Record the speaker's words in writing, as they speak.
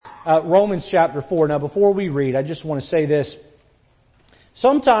Romans chapter 4. Now, before we read, I just want to say this.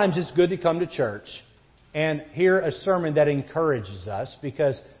 Sometimes it's good to come to church and hear a sermon that encourages us,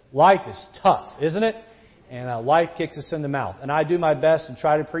 because life is tough, isn't it? And life kicks us in the mouth. And I do my best to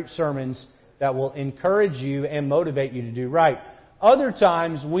try to preach sermons that will encourage you and motivate you to do right. Other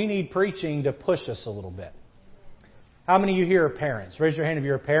times, we need preaching to push us a little bit. How many of you here are parents? Raise your hand if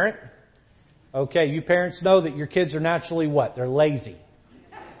you're a parent. Okay, you parents know that your kids are naturally what? They're lazy.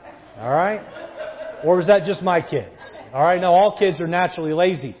 All right? Or was that just my kids? All right, no, all kids are naturally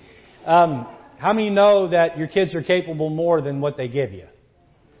lazy. How many know that your kids are capable more than what they give you?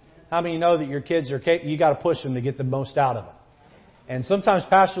 How many know that your kids are you got to push them to get the most out of them? And sometimes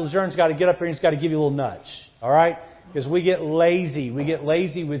Pastor Lejeun's got to get up here and he's got to give you a little nudge. All right? Because we get lazy. We get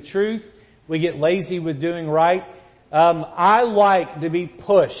lazy with truth. We get lazy with doing right. I like to be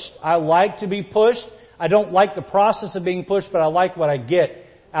pushed. I like to be pushed. I don't like the process of being pushed, but I like what I get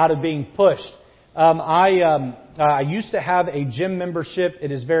out of being pushed. I used to have a gym membership.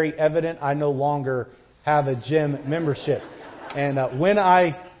 It is very evident I no longer have a gym membership. And when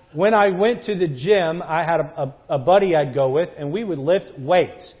I went to the gym, I had a buddy I'd go with, and we would lift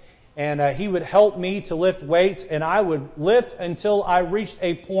weights. And he would help me to lift weights, and I would lift until I reached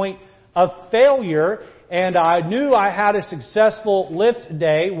a point of failure. And I knew I had a successful lift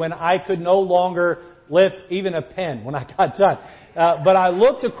day when I could no longer lift even a pen when I got done. But I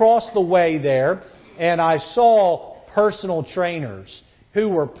looked across the way there, and I saw personal trainers who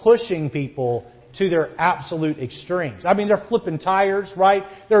were pushing people to their absolute extremes. I mean, they're flipping tires, right?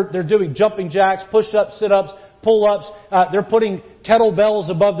 They're doing jumping jacks, push-ups, sit-ups, pull-ups. They're putting kettlebells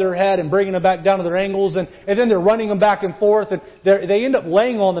above their head and bringing them back down to their ankles, and then they're running them back and forth, and they end up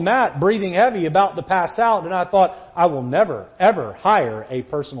laying on the mat, breathing heavy, about to pass out. And I thought, I will never, ever hire a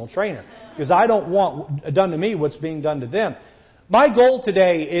personal trainer, because I don't want done to me what's being done to them. My goal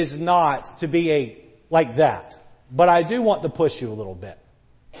today is not to be like that, but I do want to push you a little bit.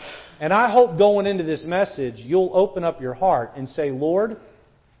 And I hope going into this message, you'll open up your heart and say, Lord,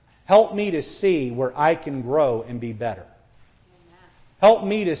 help me to see where I can grow and be better. Help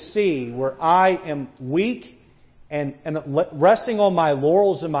me to see where I am weak and resting on my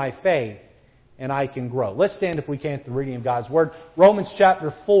laurels and my faith, and I can grow. Let's stand, if we can, at the reading of God's Word. Romans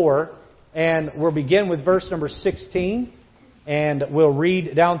chapter 4, and we'll begin with verse number 16, and we'll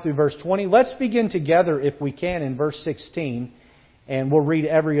read down through verse 20. Let's begin together, if we can, in verse 16. And we'll read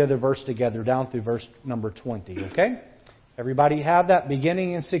every other verse together down through verse number 20, okay? Everybody have that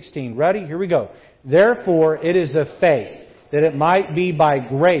beginning in 16. Ready? Here we go. Therefore it is of faith, that it might be by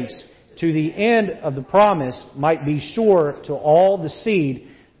grace, to the end of the promise might be sure to all the seed,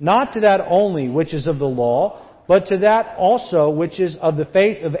 not to that only which is of the law, but to that also which is of the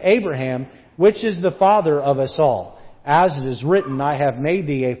faith of Abraham, which is the father of us all. As it is written, I have made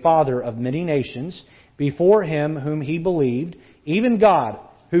thee a father of many nations, before him whom he believed, even God,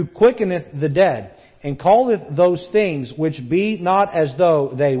 who quickeneth the dead, and calleth those things which be not as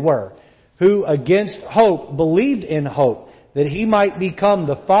though they were, who against hope believed in hope, that he might become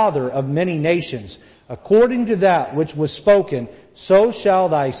the father of many nations, according to that which was spoken, so shall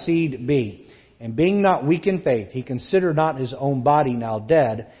thy seed be. And being not weak in faith, he considered not his own body now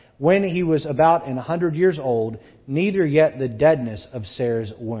dead, when he was about 100 years old, neither yet the deadness of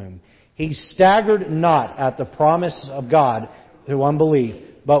Sarah's womb. He staggered not at the promise of God through unbelief,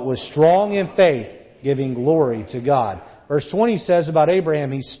 but was strong in faith, giving glory to God. Verse 20 says about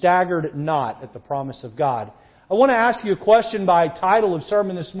Abraham, he staggered not at the promise of God. I want to ask you a question by title of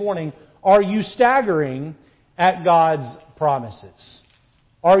sermon this morning. Are you staggering at God's promises?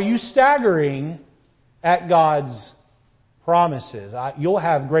 Are you staggering at God's promises? You'll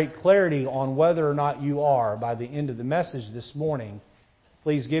have great clarity on whether or not you are by the end of the message this morning.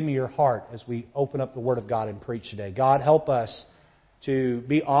 Please give me your heart as we open up the Word of God and preach today. God, help us to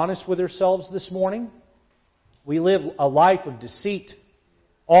be honest with ourselves this morning. We live a life of deceit,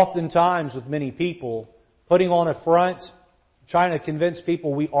 oftentimes with many people, putting on a front, trying to convince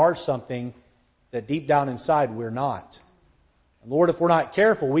people we are something that deep down inside we're not. And Lord, if we're not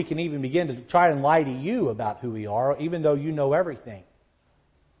careful, we can even begin to try and lie to you about who we are, even though you know everything.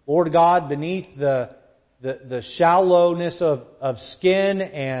 Lord God, beneath the shallowness of skin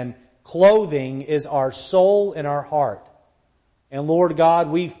and clothing is our soul and our heart. And Lord God,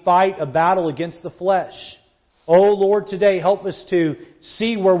 we fight a battle against the flesh. Oh Lord, today help us to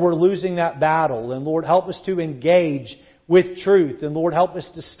see where we're losing that battle. And Lord, help us to engage with truth. And Lord, help us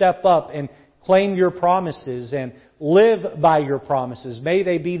to step up and claim your promises and live by your promises. May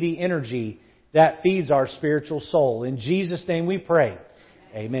they be the energy that feeds our spiritual soul. In Jesus' name we pray.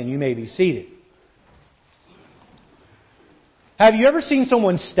 Amen. You may be seated. Have you ever seen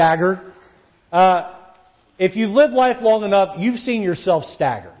someone stagger? If you've lived life long enough, you've seen yourself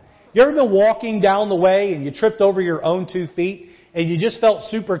stagger. You ever been walking down the way and you tripped over your own 2 feet and you just felt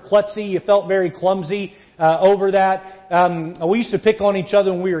super klutzy, you felt very clumsy over that? We used to pick on each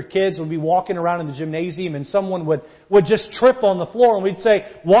other when we were kids. We'd be walking around in the gymnasium and someone would just trip on the floor and we'd say,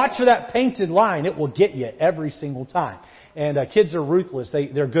 watch for that painted line. It will get you every single time. And kids are ruthless.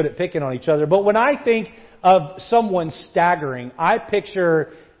 They're good at picking on each other. But when I think of someone staggering, I picture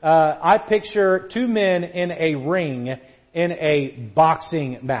 2 men in a ring in a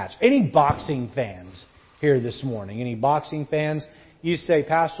boxing match. Any boxing fans here this morning? Any boxing fans? You say,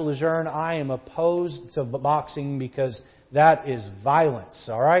 Pastor Lejeune, I am opposed to boxing because that is violence.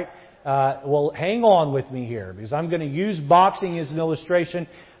 All right? Well, hang on with me here because I'm going to use boxing as an illustration.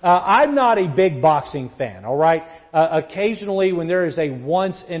 I'm not a big boxing fan. All right? Occasionally, when there is a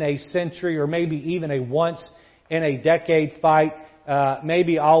once in a century or maybe even a once in a decade fight,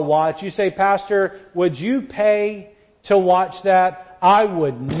 maybe I'll watch. You say, Pastor, would you pay to watch that? I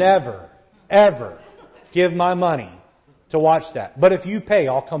would never, ever give my money to watch that. But if you pay,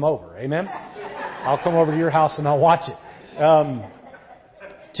 I'll come over. Amen? I'll come over to your house and I'll watch it.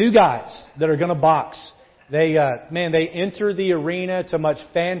 2 guys that are going to box. They enter the arena to much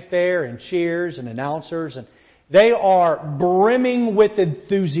fanfare and cheers and announcers, and they are brimming with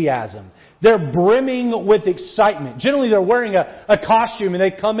enthusiasm. They're brimming with excitement. Generally, they're wearing a costume, and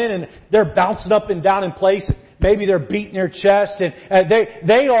they come in and they're bouncing up and down in place. Maybe they're beating their chest, and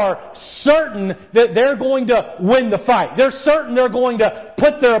they are certain that they're going to win the fight. They're certain they're going to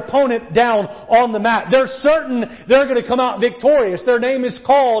put their opponent down on the mat. They're certain they're going to come out victorious. Their name is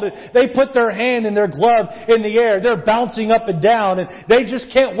called, and they put their hand and their glove in the air. They're bouncing up and down, and they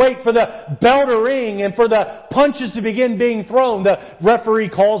just can't wait for the bell to ring and for the punches to begin being thrown. The referee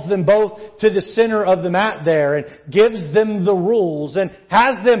calls them both to the center of the mat there and gives them the rules and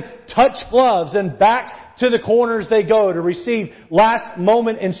has them touch gloves, and back to the corners they go to receive last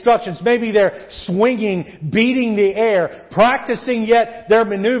moment instructions. Maybe they're swinging, beating the air, practicing yet their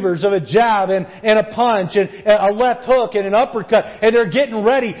maneuvers of a jab and a punch and a left hook and an uppercut, and they're getting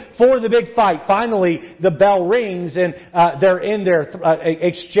ready for the big fight. Finally, the bell rings and they're in there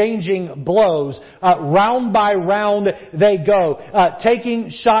exchanging blows. Round by round they go,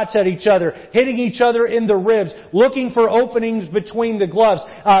 taking shots at each other, hitting each other in the ribs, looking for openings between the gloves.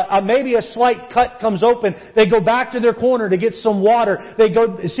 Maybe a slight cut comes open. They go back to their corner to get some water. They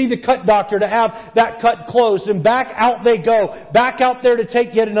go see the cut doctor to have that cut closed. And back out they go. Back out there to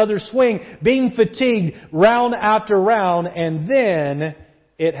take yet another swing. Being fatigued round after round. And then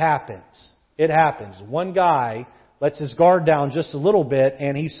it happens. It happens. One guy lets his guard down just a little bit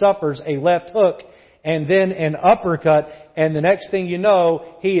and he suffers a left hook and then an uppercut. And the next thing you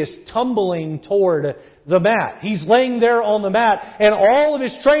know, he is tumbling toward the mat. He's laying there on the mat, and all of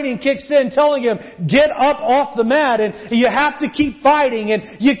his training kicks in telling him, get up off the mat, and you have to keep fighting,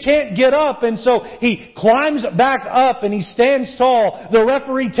 and you can't get up. And so he climbs back up and he stands tall. The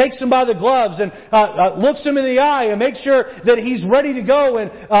referee takes him by the gloves and looks him in the eye and makes sure that he's ready to go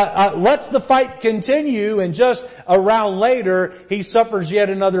and lets the fight continue. And just a round later, he suffers yet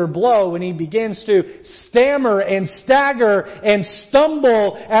another blow, and he begins to stammer and stagger and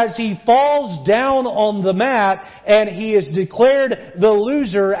stumble as he falls down on the mat, and he is declared the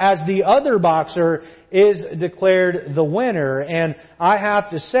loser as the other boxer is declared the winner. And I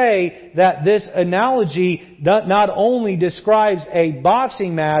have to say that this analogy not only describes a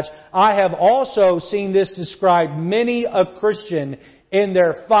boxing match, I have also seen this describe many a Christian in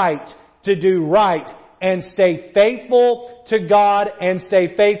their fight to do right and stay faithful to God and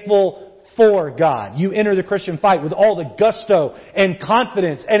stay faithful for God. You enter the Christian fight with all the gusto and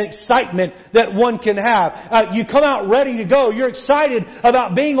confidence and excitement that one can have. You come out ready to go. You're excited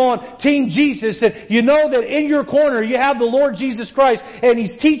about being on Team Jesus, and you know that in your corner you have the Lord Jesus Christ, and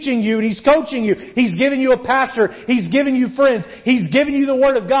He's teaching you and He's coaching you. He's giving you a pastor. He's giving you friends. He's giving you the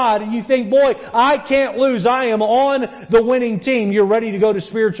Word of God, and you think, boy, I can't lose. I am on the winning team. You're ready to go to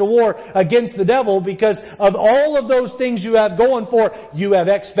spiritual war against the devil because of all of those things you have going for. You have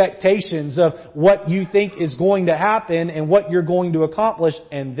expectations of what you think is going to happen and what you're going to accomplish,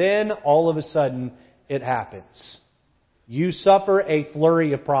 and then all of a sudden it happens. You suffer a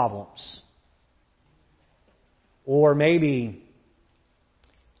flurry of problems. Or maybe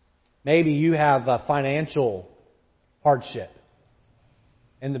you have a financial hardship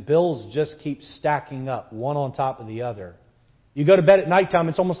and the bills just keep stacking up one on top of the other. You go to bed at nighttime,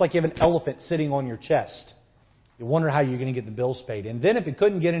 it's almost like you have an elephant sitting on your chest. You wonder how you're going to get the bills paid. And then if it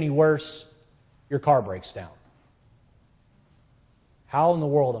couldn't get any worse, your car breaks down. How in the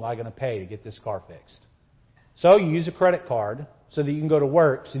world am I going to pay to get this car fixed? So you use a credit card so that you can go to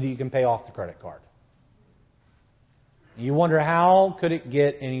work, so that you can pay off the credit card. You wonder, how could it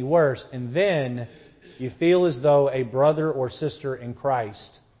get any worse? And then you feel as though a brother or sister in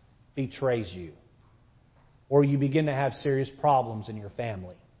Christ betrays you. Or you begin to have serious problems in your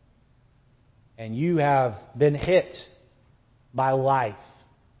family. And you have been hit by life.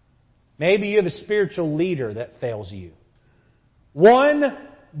 Maybe you have a spiritual leader that fails you. One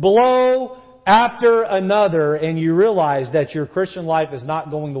blow after another, and you realize that your Christian life is not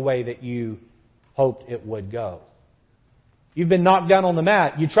going the way that you hoped it would go. You've been knocked down on the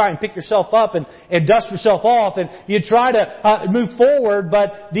mat. You try and pick yourself up and dust yourself off, and you try to move forward,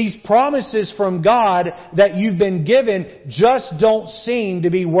 but these promises from God that you've been given just don't seem to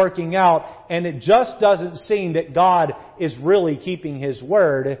be working out, and it just doesn't seem that God is really keeping His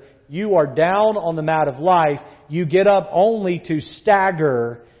word. You are down on the mat of life. You get up only to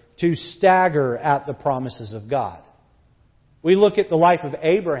stagger at the promises of God. We look at the life of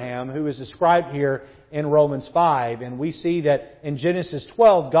Abraham, who is described here in Romans 5, and we see that in Genesis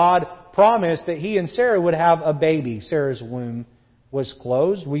 12, God promised that he and Sarah would have a baby. Sarah's womb was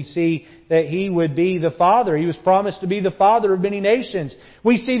closed. We see that he would be the father. He was promised to be the father of many nations.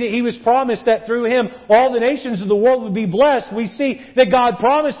 We see that he was promised that through him all the nations of the world would be blessed. We see that God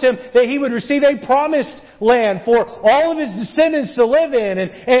promised him that he would receive a promised land for all of his descendants to live in,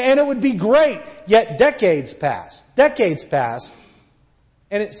 and it would be great. Yet decades passed,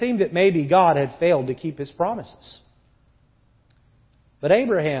 and it seemed that maybe God had failed to keep His promises. But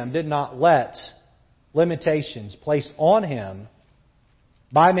Abraham did not let limitations placed on him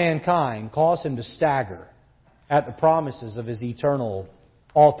by mankind cause him to stagger at the promises of his eternal,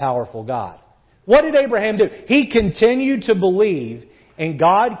 all-powerful God. What did Abraham do? He continued to believe, and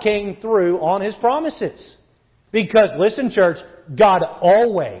God came through on His promises. Because, listen church, God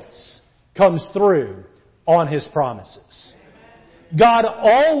always comes through on His promises. God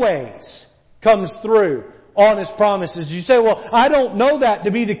always comes through on His promises. You say, well, I don't know that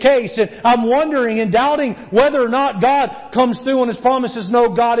to be the case, and I'm wondering and doubting whether or not God comes through on His promises.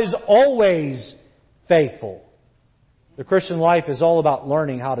 No, God is always faithful. The Christian life is all about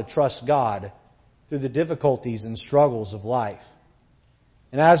learning how to trust God through the difficulties and struggles of life.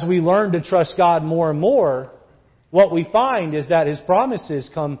 And as we learn to trust God more and more, what we find is that His promises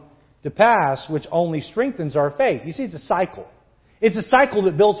come to pass, which only strengthens our faith. You see, it's a cycle. It's a cycle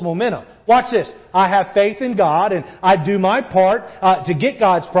that builds momentum. Watch this. I have faith in God, and I do my part to get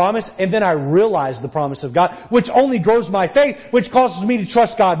God's promise, and then I realize the promise of God, which only grows my faith, which causes me to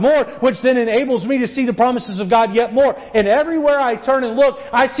trust God more, which then enables me to see the promises of God yet more. And everywhere I turn and look,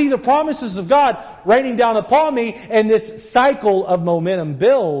 I see the promises of God raining down upon me, and this cycle of momentum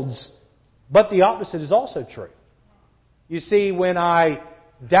builds. But the opposite is also true. You see, when I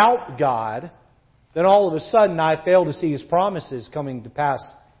doubt God, then all of a sudden I fail to see His promises coming to pass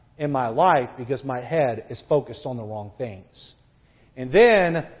in my life because my head is focused on the wrong things. And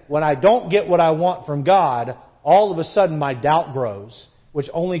then when I don't get what I want from God, all of a sudden my doubt grows, which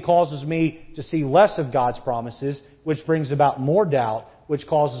only causes me to see less of God's promises, which brings about more doubt, which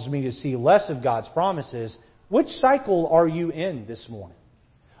causes me to see less of God's promises. Which cycle are you in this morning?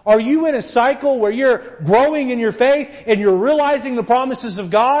 Are you in a cycle where you're growing in your faith and you're realizing the promises of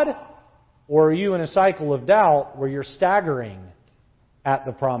God? Or are you in a cycle of doubt where you're staggering at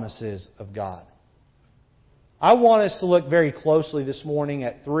the promises of God? I want us to look very closely this morning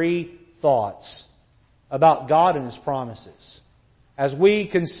at 3 thoughts about God and His promises. As we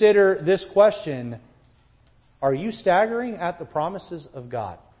consider this question, are you staggering at the promises of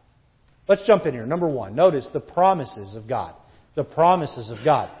God? Let's jump in here. Number 1, notice the promises of God. The promises of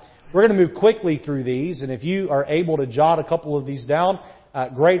God. We're going to move quickly through these, and if you are able to jot a couple of these down,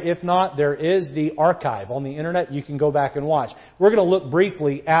 great. If not, there is the archive on the internet. You can go back and watch. We're going to look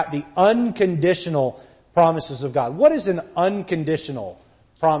briefly at the unconditional promises of God. What is an unconditional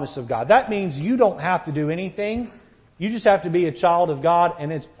promise of God? That means you don't have to do anything. You just have to be a child of God, and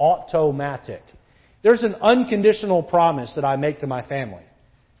it's automatic. There's an unconditional promise that I make to my family.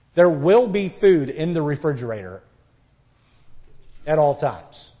 There will be food in the refrigerator at all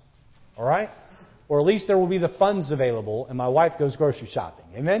times. All right? Or at least there will be the funds available, and my wife goes grocery shopping.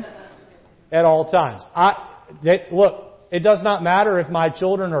 Amen? At all times. Look, it does not matter if my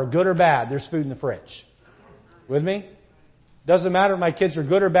children are good or bad. There's food in the fridge. With me? Doesn't matter if my kids are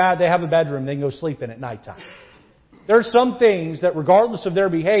good or bad. They have a bedroom they can go sleep in at nighttime. There are some things that regardless of their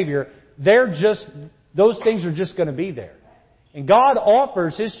behavior, those things are just going to be there. And God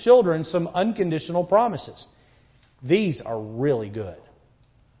offers His children some unconditional promises. These are really good.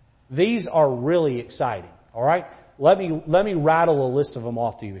 These are really exciting. All right? Let me rattle a list of them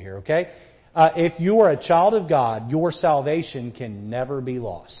off to you here, okay? if you are a child of God, your salvation can never be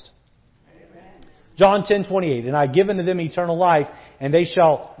lost. John 10:28, and I give unto them eternal life, and they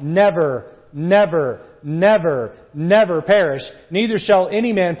shall never, never, never, never perish. Neither shall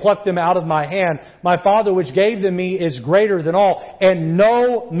any man pluck them out of my hand. My Father which gave them me is greater than all, and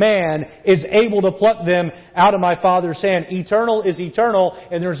no man is able to pluck them out of my Father's hand. Eternal is eternal,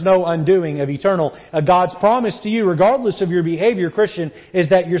 and there's no undoing of eternal. God's promise to you, regardless of your behavior, Christian, is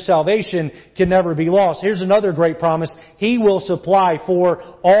that your salvation can never be lost. Here's another great promise. He will supply for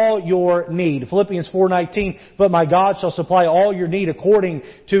all your need. Philippians 4:19, but my God shall supply all your need according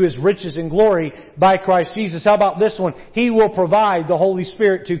to His riches and glory by Christ Jesus. How about this one? He will provide the Holy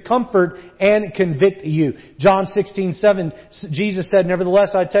Spirit to comfort and convict you. John 16:7, Jesus said,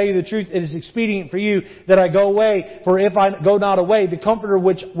 nevertheless, I tell you the truth, it is expedient for you that I go away. For if I go not away, the Comforter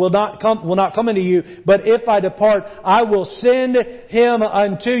which will not come unto you. But if I depart, I will send Him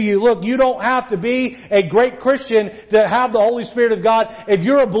unto you. Look, you don't have to be a great Christian to have the Holy Spirit of God. If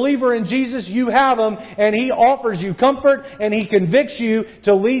you're a believer in Jesus, you have Him, and He offers you comfort, and He convicts you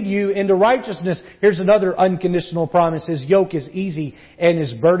to lead you into righteousness. Here's another unconditional promise. His yoke is easy and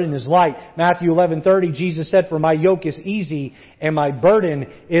His burden is light. Matthew 11:30, Jesus said, for my yoke is easy and my burden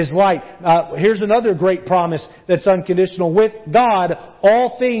is light. Here's another great promise that's unconditional. With God,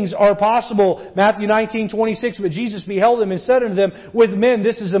 all things are possible. Matthew 19:26, but Jesus beheld them and said unto them, with men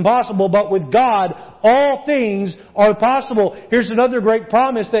this is impossible, but with God all things are possible. Here's another great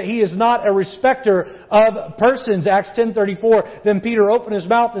promise, that He is not a respecter of persons. Acts 10:34, then Peter opened his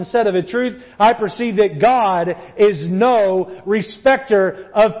mouth and said, of a truth, I perceive that God is no respecter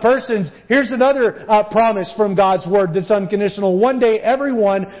of persons. Here's another promise from God's Word that's unconditional. One day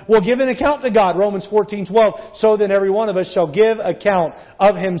everyone will give an account to God. Romans 14:12, so then every one of us shall give account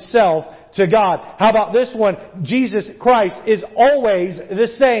of himself to God. How about this one? Jesus Christ is always the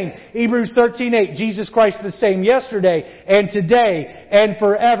same. Hebrews 13:8, Jesus Christ the same yesterday and today and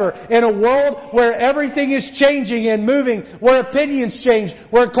forever. In a world where everything is changing and moving, where opinions change,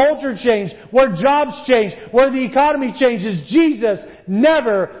 where culture changes, where jobs change, where the economy changes, Jesus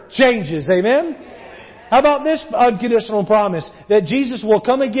never changes. Amen? How about this unconditional promise? That Jesus will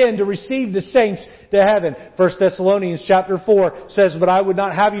come again to receive the saints to heaven. 1 Thessalonians chapter 4 says, but I would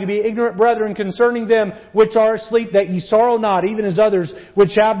not have you to be ignorant, brethren, concerning them which are asleep, that ye sorrow not, even as others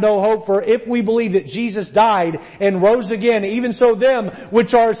which have no hope. For if we believe that Jesus died and rose again, even so them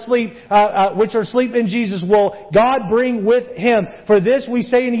which are asleep in Jesus will God bring with Him. For this we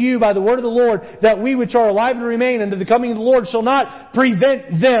say unto you by the word of the Lord, that we which are alive and remain unto the coming of the Lord shall not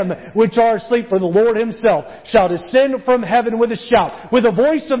prevent them which are asleep. For the Lord Himself shall descend from heaven with a shout, with the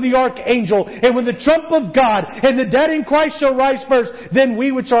voice of the archangel, and with the trump of God, and the dead in Christ shall rise first. Then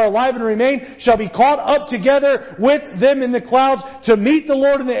we which are alive and remain shall be caught up together with them in the clouds to meet the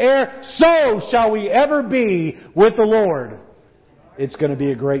Lord in the air. So shall we ever be with the Lord. It's going to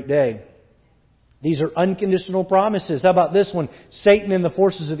be a great day. These are unconditional promises. How about this one? Satan and the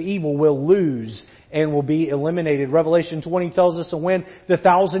forces of evil will lose and will be eliminated. Revelation 20 tells us that when the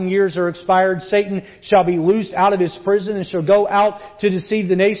 1,000 years are expired, Satan shall be loosed out of his prison and shall go out to deceive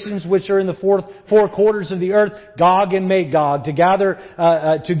the nations which are in the four quarters of the earth, Gog and Magog, to gather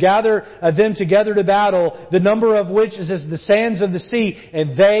them together to battle, the number of which is as the sands of the sea.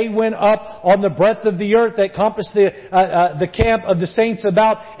 And they went up on the breadth of the earth that compassed the camp of the saints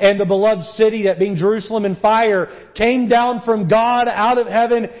about, and the beloved city, that being Jerusalem, and fire came down from God out of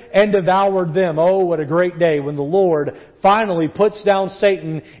heaven and devoured them. Oh, what a great day when the Lord finally puts down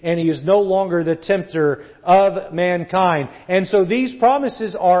Satan and He is no longer the tempter of mankind. And so these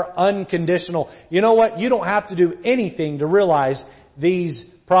promises are unconditional. You know what? You don't have to do anything to realize these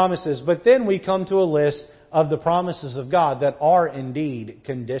promises. But then we come to a list of the promises of God that are indeed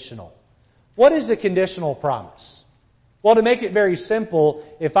conditional. What is a conditional promise? Well, to make it very simple,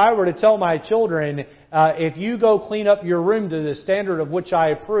 if I were to tell my children, if you go clean up your room to the standard of which I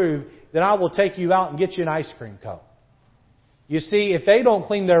approve, then I will take you out and get you an ice cream cone. You see, if they don't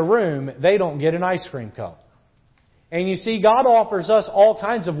clean their room, they don't get an ice cream cone. And you see, God offers us all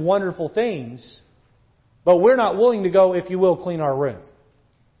kinds of wonderful things, but we're not willing to go, if you will, clean our room.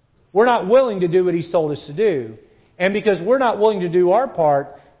 We're not willing to do what He's told us to do. And because we're not willing to do our part,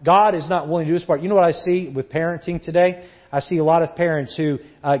 God is not willing to do His part. You know what I see with parenting today? I see a lot of parents who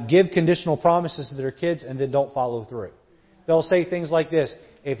give conditional promises to their kids and then don't follow through. They'll say things like this: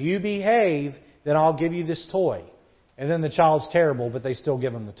 if you behave, then I'll give you this toy. And then the child's terrible, but they still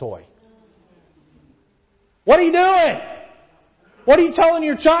give them the toy. What are you doing? What are you telling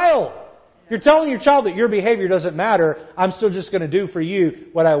your child? You're telling your child that your behavior doesn't matter. I'm still just going to do for you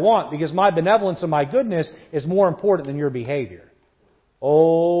what I want, because my benevolence and my goodness is more important than your behavior.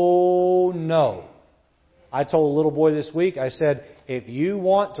 Oh, no. I told a little boy this week, I said, if you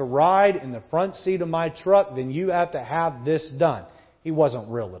want to ride in the front seat of my truck, then you have to have this done. He wasn't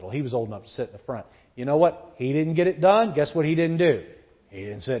real little. He was old enough to sit in the front. You know what? He didn't get it done. Guess what he didn't do? He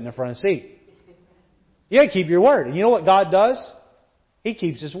didn't sit in the front seat. You keep your word. And you know what God does? He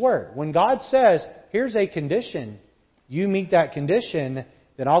keeps His word. When God says, here's a condition, you meet that condition,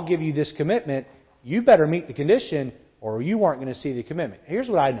 then I'll give you this commitment. You better meet the condition or you aren't going to see the commitment. Here's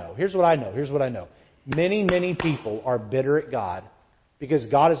what I know. Here's what I know. Here's what I know. Many, many people are bitter at God because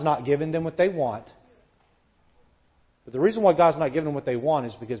God has not given them what they want. But the reason why God's not giving them what they want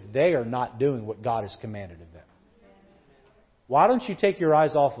is because they are not doing what God has commanded of them. Why don't you take your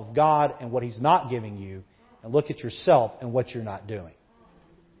eyes off of God and what He's not giving you and look at yourself and what you're not doing?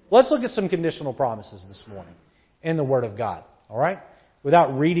 Let's look at some conditional promises this morning in the Word of God. All right?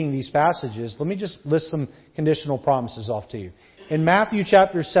 Without reading these passages, let me just list some conditional promises off to you. In Matthew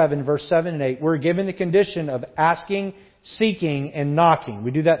chapter 7, verse 7 and 8, we're given the condition of asking, seeking, and knocking.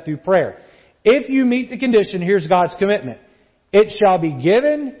 We do that through prayer. If you meet the condition, here's God's commitment. It shall be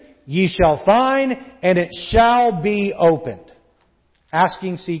given, ye shall find, and it shall be opened.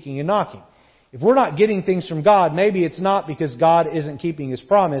 Asking, seeking, and knocking. If we're not getting things from God, maybe it's not because God isn't keeping His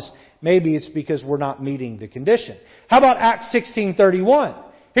promise. Maybe it's because we're not meeting the condition. How about Acts 16:31?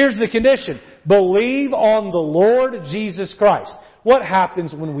 Here's the condition. Believe on the Lord Jesus Christ. What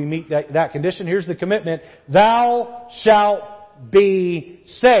happens when we meet that condition? Here's the commitment. Thou shalt be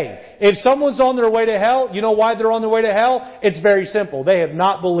saved. If someone's on their way to hell, you know why they're on their way to hell? It's very simple. They have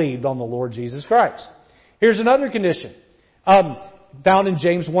not believed on the Lord Jesus Christ. Here's another condition. Found in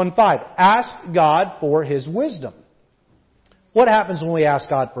James 1:5. Ask God for His wisdom. What happens when we ask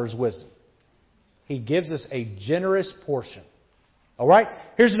God for His wisdom? He gives us a generous portion. Alright?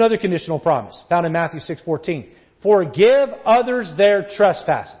 Here's another conditional promise. Found in Matthew 6:14. Forgive others their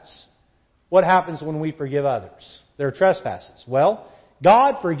trespasses. What happens when we forgive others their trespasses? Well,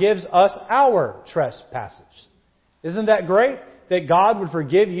 God forgives us our trespasses. Isn't that great? That God would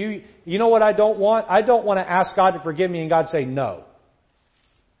forgive you. You know what I don't want? I don't want to ask God to forgive me and God say no.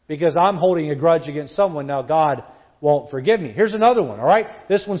 Because I'm holding a grudge against someone. Now God won't forgive me. Here's another one, alright?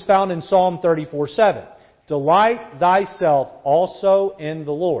 This one's found in Psalm 34:7. Delight thyself also in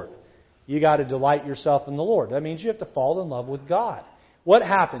the Lord. You got to delight yourself in the Lord. That means you have to fall in love with God. What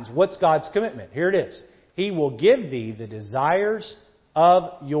happens? What's God's commitment? Here it is. He will give thee the desires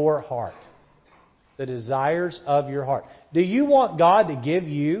of your heart. The desires of your heart. Do you want God to give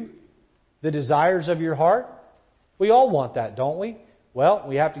you the desires of your heart? We all want that, don't we? Well,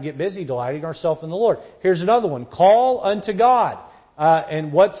 we have to get busy delighting ourselves in the Lord. Here's another one. Call unto God.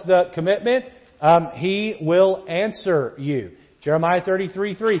 And what's the commitment? He will answer you. Jeremiah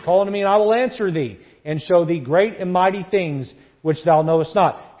 33:3. Call unto me and I will answer thee and show thee great and mighty things which thou knowest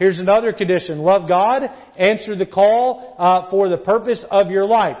not. Here's another condition. Love God. Answer the call for the purpose of your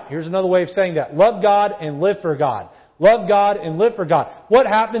life. Here's another way of saying that. Love God and live for God. Love God and live for God. What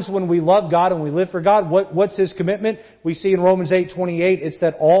happens when we love God and we live for God? What's His commitment? We see in Romans 8:28, it's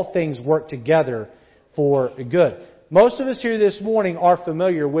that all things work together for good. Most of us here this morning are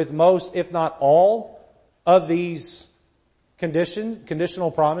familiar with most, if not all, of these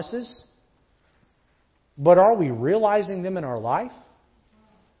conditional promises. But are we realizing them in our life?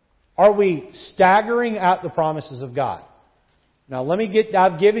 Are we staggering at the promises of God? Now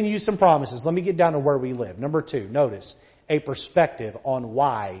I've given you some promises. Let me get down to where we live. Number 2, notice a perspective on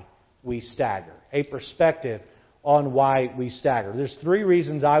why we stagger. A perspective on why we stagger. There's 3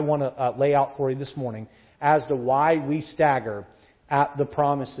 reasons I want to lay out for you this morning as to why we stagger at the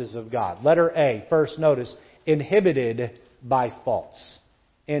promises of God. Letter A, first notice, inhibited by faults.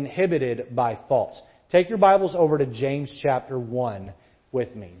 Inhibited by faults. Take your Bibles over to James chapter 1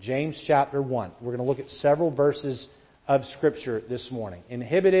 with me. James chapter 1. We're going to look at several verses of Scripture this morning.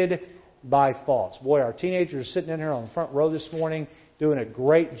 Inhibited by faults. Boy, our teenagers are sitting in here on the front row this morning doing a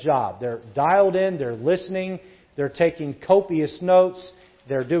great job. They're dialed in, they're listening, they're taking copious notes,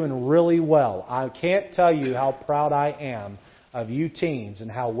 they're doing really well. I can't tell you how proud I am of you teens and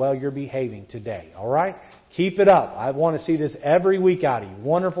how well you're behaving today. All right? Keep it up. I want to see this every week out of you.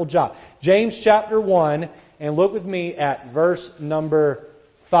 Wonderful job. James chapter 1, and look with me at verse number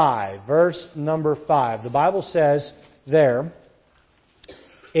 5. Verse number 5. The Bible says there,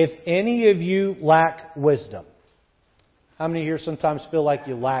 if any of you lack wisdom. How many here sometimes feel like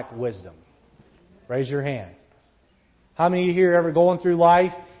you lack wisdom? Raise your hand. How many of you here ever going through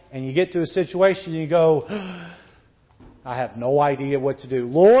life and you get to a situation and you go, I have no idea what to do.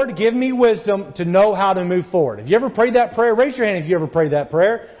 Lord, give me wisdom to know how to move forward. Have you ever prayed that prayer? Raise your hand if you ever prayed that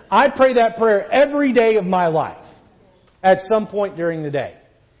prayer. I pray that prayer every day of my life. at some point during the day.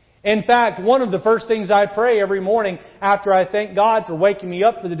 In fact, one of the first things I pray every morning after I thank God for waking me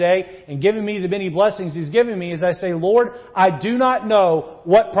up for the day and giving me the many blessings He's given me is I say, Lord, I do not know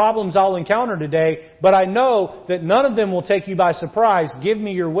what problems I'll encounter today, but I know that none of them will take You by surprise. Give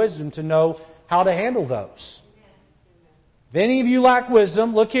me Your wisdom to know how to handle those. If any of you lack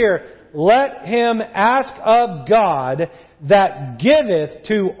wisdom, look here, let him ask of God that giveth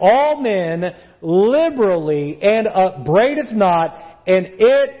to all men liberally and upbraideth not, and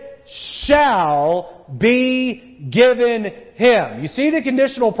it shall be given him. You see the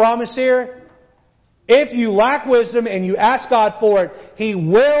conditional promise here? If you lack wisdom and you ask God for it,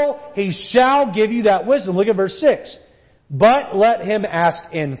 He shall give you that wisdom. Look at verse 6. But let him ask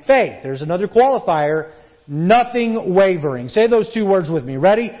in faith. There's another qualifier. Nothing wavering. Say those two words with me.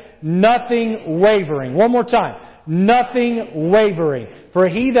 Ready? Nothing wavering. One more time. Nothing wavering. For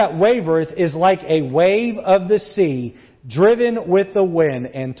he that wavereth is like a wave of the sea, driven with the wind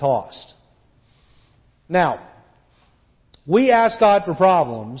and tossed. Now, we ask God for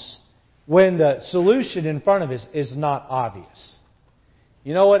problems when the solution in front of us is not obvious.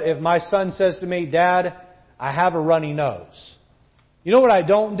 You know what? If my son says to me, Dad, I have a runny nose. You know what I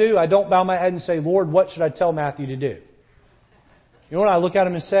don't do? I don't bow my head and say, Lord, what should I tell Matthew to do? You know what I look at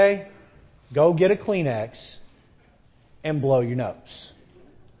him and say? Go get a Kleenex and blow your nose.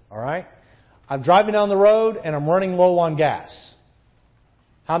 All right? I'm driving down the road and I'm running low on gas.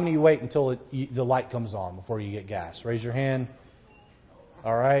 How many of you wait until the light comes on before you get gas? Raise your hand.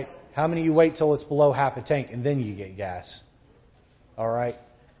 All right? How many of you wait till it's below half a tank and then you get gas? All right?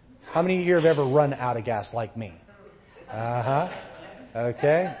 How many of you have ever run out of gas like me? Uh-huh.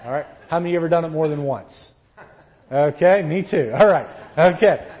 Okay. All right. How many of you ever done it more than once? Okay. Me too. All right.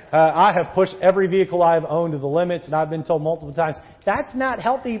 Okay. I have pushed every vehicle I've owned to the limits, and I've been told multiple times, that's not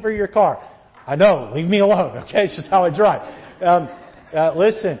healthy for your car. I know. Leave me alone. Okay. It's just how I drive.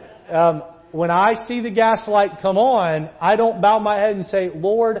 Listen, when I see the gas light come on, I don't bow my head and say,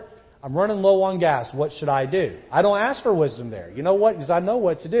 Lord, I'm running low on gas. What should I do? I don't ask for wisdom there. You know what? Because I know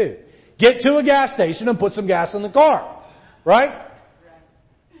what to do. Get to a gas station and put some gas in the car. Right?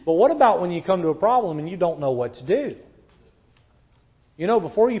 But what about when you come to a problem and you don't know what to do? You know,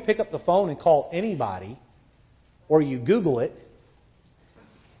 before you pick up the phone and call anybody, or you Google it,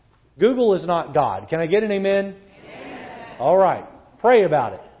 Google is not God. Can I get an amen? Amen. All right. Pray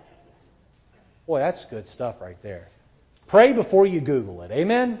about it. Boy, that's good stuff right there. Pray before you Google it.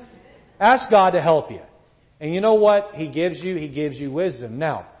 Amen? Ask God to help you. And you know what He gives you? He gives you wisdom.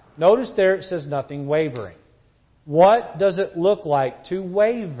 Now, notice there it says nothing wavering. What does it look like to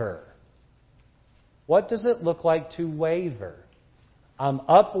waver? What does it look like to waver? I'm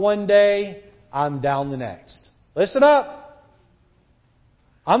up one day, I'm down the next. Listen up.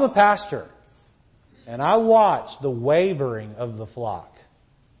 I'm a pastor, and I watch the wavering of the flock.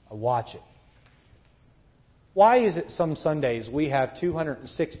 I watch it. Why is it some Sundays we have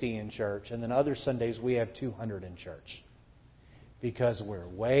 260 in church, and then other Sundays we have 200 in church? Because we're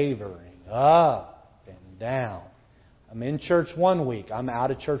wavering up and down. I'm in church one week. I'm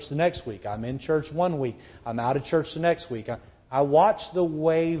out of church the next week. I'm in church one week. I'm out of church the next week. I watch the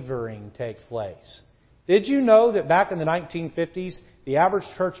wavering take place. Did you know that back in the 1950s, the average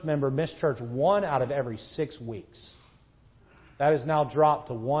church member missed church 1 out of every 6 weeks? That has now dropped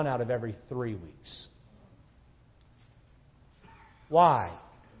to 1 out of every 3 weeks. Why?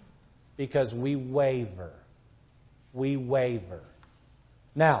 Because we waver. We waver.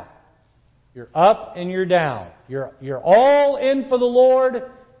 Now, you're up and you're down. You're all in for the Lord,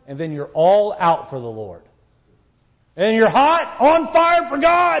 and then you're all out for the Lord. And you're hot, on fire for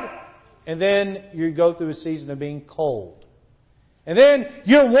God, and then you go through a season of being cold. And then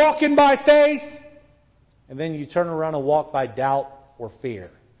you're walking by faith, and then you turn around and walk by doubt or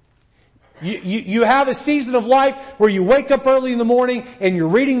fear. You have a season of life where you wake up early in the morning and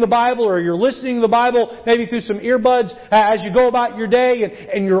you're reading the Bible or you're listening to the Bible, maybe through some earbuds as you go about your day,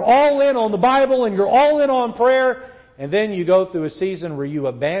 and you're all in on the Bible and you're all in on prayer. And then you go through a season where you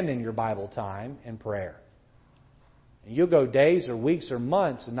abandon your Bible time and prayer. And you'll go days or weeks or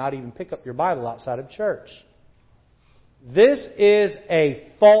months and not even pick up your Bible outside of church. This is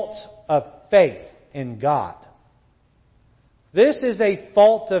a fault of faith in God. This is a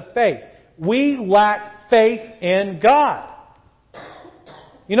fault of faith. We lack faith in God.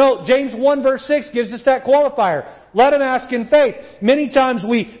 You know, James 1 verse 6 gives us that qualifier. Let them ask in faith. Many times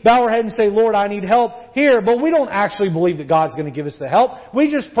we bow our head and say, Lord, I need help here, but we don't actually believe that God's going to give us the help. We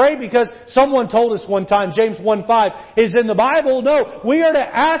just pray because someone told us one time, James 1:5 is in the Bible. No, we are to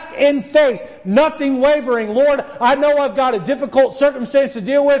ask in faith, nothing wavering. Lord, I know I've got a difficult circumstance to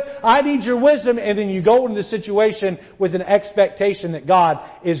deal with. I need your wisdom. And then you go into the situation with an expectation that God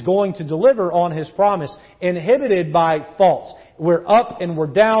is going to deliver on His promise, inhibited by faults. We're up and we're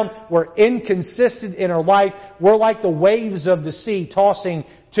down. We're inconsistent in our life. We're like the waves of the sea tossing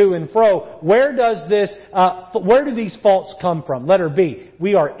to and fro. Where do these faults come from? Letter B.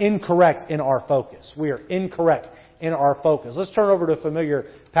 We are incorrect in our focus. We are incorrect in our focus. Let's turn over to a familiar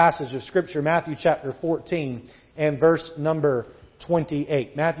passage of Scripture, Matthew chapter 14 and verse number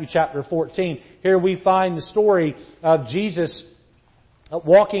 28. Matthew chapter 14. Here we find the story of Jesus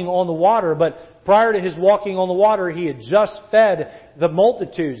walking on the water, but prior to His walking on the water, He had just fed the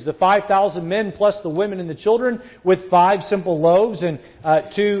multitudes, the 5,000 men plus the women and the children, with 5 simple loaves and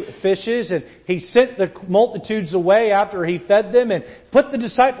 2 fishes. And He sent the multitudes away after He fed them and put the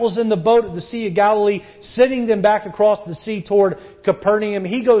disciples in the boat at the Sea of Galilee, sending them back across the sea toward Capernaum.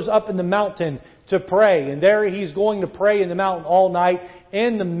 He goes up in the mountain to pray. And there He's going to pray in the mountain all night.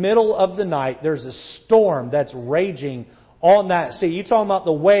 In the middle of the night, there's a storm that's raging on that sea. You're talking about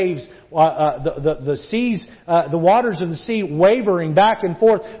the waves, the seas, the waters of the sea wavering back and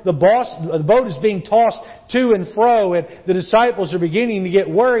forth. The boat is being tossed to and fro, and the disciples are beginning to get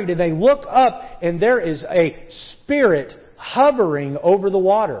worried, and they look up, and there is a spirit hovering over the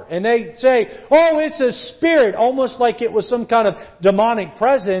water. And they say, oh, it's a spirit, almost like it was some kind of demonic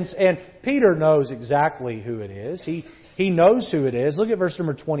presence. And Peter knows exactly who it is. He knows who it is. Look at verse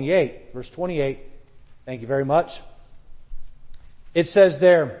number 28. Verse 28. Thank you very much. It says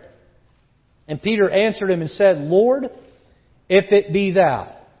there, and Peter answered Him and said, Lord, if it be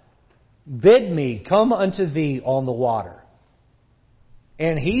Thou, bid me come unto Thee on the water.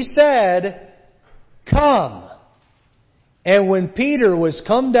 And He said, Come. And when Peter was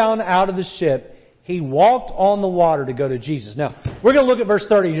come down out of the ship, he walked on the water to go to Jesus. Now, we're going to look at verse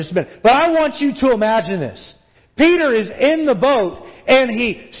 30 in just a minute. But I want you to imagine this. Peter is in the boat, and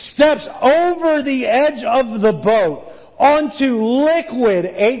he steps over the edge of the boat onto liquid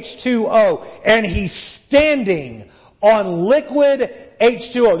H2O. And he's standing on liquid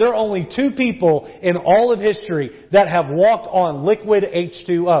H2O. There are only 2 people in all of history that have walked on liquid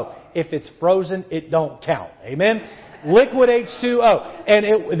H2O. If it's frozen, it don't count. Amen? Liquid H2O.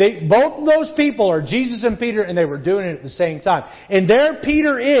 And both of those people are Jesus and Peter, and they were doing it at the same time. And there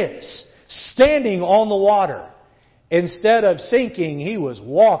Peter is, standing on the water. Instead of sinking, he was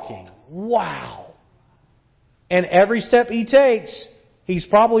walking. Wow. And every step he takes, he's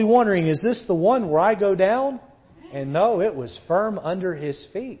probably wondering, is this the one where I go down? And no, it was firm under his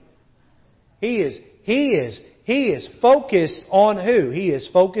feet. He is focused on who? He is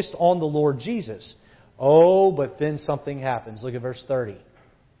focused on the Lord Jesus. Oh, but then something happens. Look at verse 30.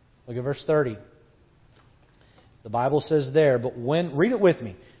 Look at verse 30. The Bible says there, read it with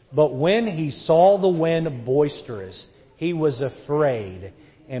me. But when he saw the wind boisterous, he was afraid,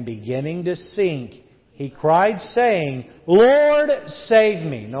 and beginning to sink, he cried, saying, Lord, save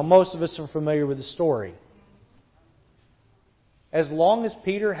me. Now, most of us are familiar with the story. As long as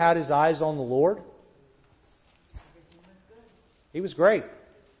Peter had his eyes on the Lord, he was great.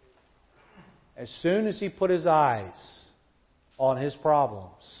 As soon as he put his eyes on his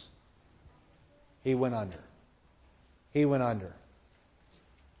problems, he went under. He went under.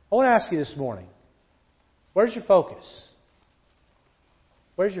 I want to ask you this morning, where's your focus?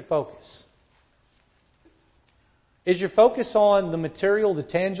 Where's your focus? Is your focus on the material, the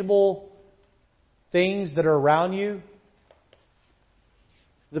tangible things that are around you?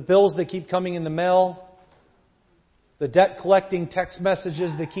 The bills that keep coming in the mail? The debt collecting text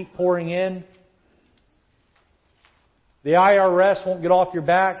messages that keep pouring in? The IRS won't get off your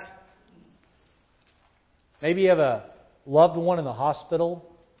back? Maybe you have a loved one in the hospital.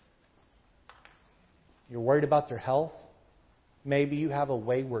 You're worried about their health. Maybe you have a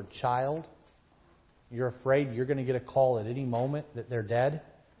wayward child. You're afraid you're going to get a call at any moment that they're dead.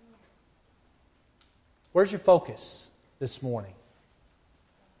 Where's your focus this morning?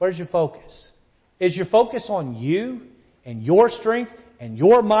 Where's your focus? Is your focus on you and your strength and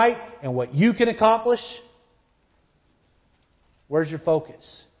your might and what you can accomplish? Where's your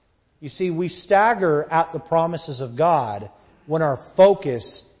focus? You see, we stagger at the promises of God when our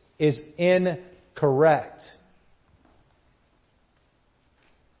focus is incorrect.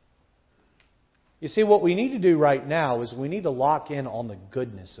 You see, what we need to do right now is we need to lock in on the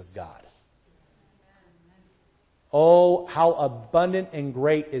goodness of God. Oh, how abundant and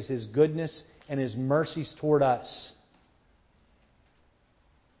great is His goodness and His mercies toward us.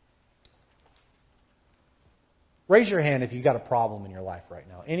 Raise your hand if you've got a problem in your life right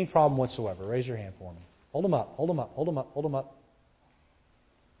now. Any problem whatsoever. Raise your hand for me. Hold them up. Hold them up. Hold them up. Hold them up.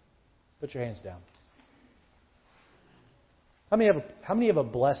 Put your hands down. How many have a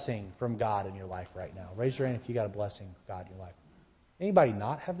blessing from God in your life right now? Raise your hand if you got a blessing from God in your life. Anybody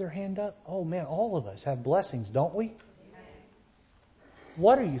not have their hand up? Oh man, all of us have blessings, don't we?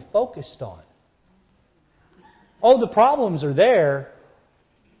 What are you focused on? Oh, the problems are there.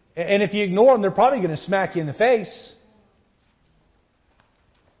 And if you ignore them, they're probably going to smack you in the face.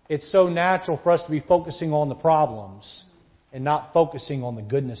 It's so natural for us to be focusing on the problems and not focusing on the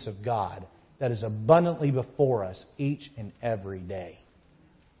goodness of God that is abundantly before us each and every day.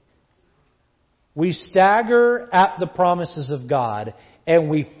 We stagger at the promises of God and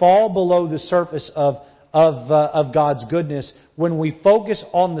we fall below the surface of God's goodness when we focus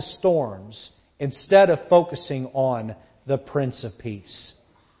on the storms instead of focusing on the Prince of Peace.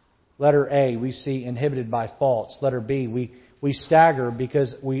 Letter A, we see inhibited by faults. Letter B, we stagger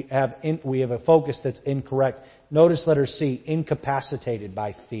because we have a focus that's incorrect. Notice letter C, incapacitated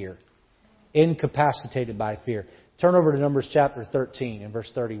by fear. Incapacitated by fear. Turn over to Numbers chapter 13 and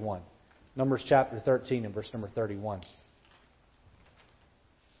verse 31. Numbers chapter 13 and verse number 31.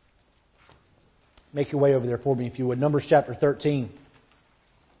 Make your way over there for me if you would. Numbers chapter 13.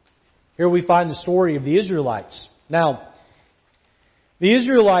 Here we find the story of the Israelites. Now, the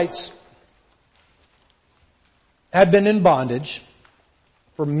Israelites had been in bondage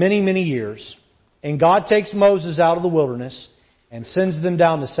for many, many years. And God takes Moses out of the wilderness and sends them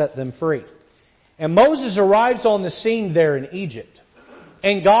down to set them free. And Moses arrives on the scene there in Egypt.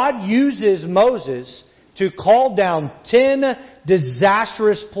 And God uses Moses to call down 10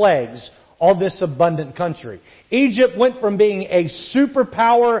 disastrous plagues on this abundant country. Egypt went from being a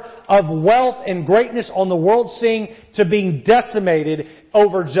superpower of wealth and greatness on the world scene to being decimated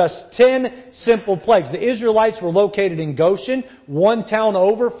over just 10 simple plagues. The Israelites were located in Goshen, one town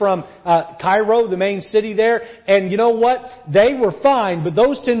over from Cairo, the main city there. And you know what? They were fine, but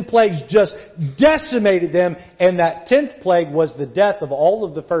those 10 plagues just decimated them. And that 10th plague was the death of all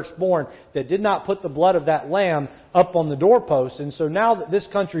of the firstborn that did not put the blood of that lamb up on the doorpost. And so now that this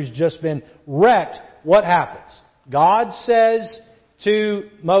country's just been wrecked, what happens? God says to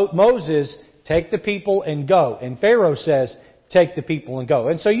Moses, take the people and go. And Pharaoh says, take the people and go.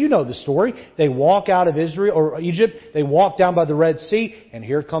 And so you know the story. They walk out of Israel or Egypt. They walk down by the Red Sea. And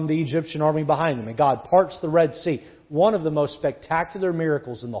here come the Egyptian army behind them. And God parts the Red Sea. One of the most spectacular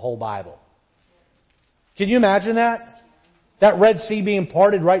miracles in the whole Bible. Can you imagine that? That Red Sea being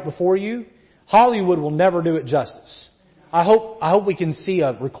parted right before you? Hollywood will never do it justice. I hope we can see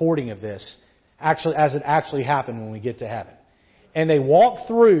a recording of this actually as it actually happened when we get to heaven. And they walk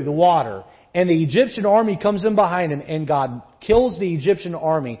through the water, and the Egyptian army comes in behind them, and God kills the Egyptian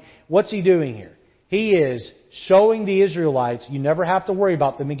army. What's He doing here? He is showing the Israelites, you never have to worry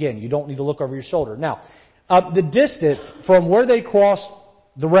about them again. You don't need to look over your shoulder. Now, the distance from where they crossed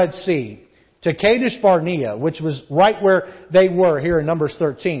the Red Sea to Kadesh Barnea, which was right where they were here in Numbers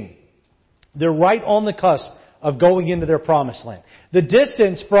 13, they're right on the cusp of going into their promised land. The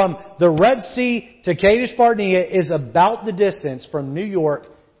distance from the Red Sea to Kadesh Barnea is about the distance from New York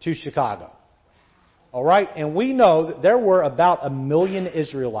to Chicago. Alright? And we know that there were about 1 million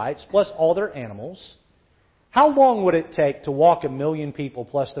Israelites, plus all their animals. How long would it take to walk 1 million people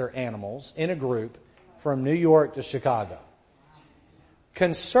plus their animals in a group from New York to Chicago?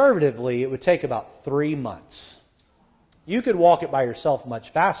 Conservatively, it would take about 3 months. You could walk it by yourself much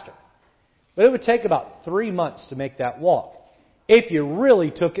faster. But it would take about 3 months to make that walk. If you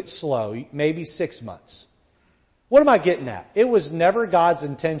really took it slow, maybe 6 months. What am I getting at? It was never God's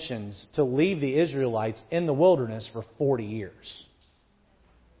intentions to leave the Israelites in the wilderness for 40 years.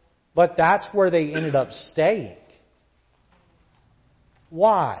 But that's where they ended up staying.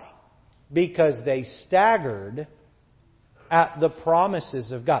 Why? Because they staggered at the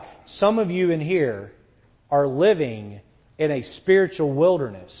promises of God. Some of you in here are living in a spiritual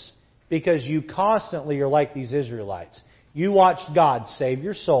wilderness because you constantly are like these Israelites. You watch God save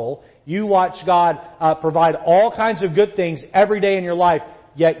your soul. You watch God provide all kinds of good things every day in your life,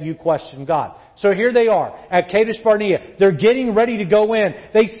 yet you question God. So here they are at Kadesh Barnea. They're getting ready to go in.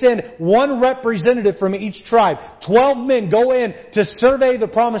 They send one representative from each tribe. 12 men go in to survey the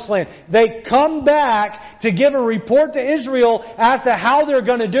promised land. They come back to give a report to Israel as to how they're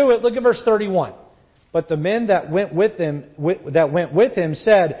going to do it. Look at verse 31. But the men that went with him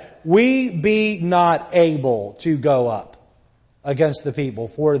said, "We be not able to go up." against the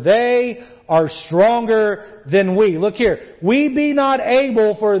people, for they are stronger than we. Look here. We be not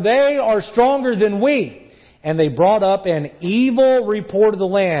able, for they are stronger than we. And they brought up an evil report of the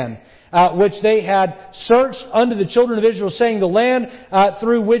land, which they had searched unto the children of Israel, saying, the land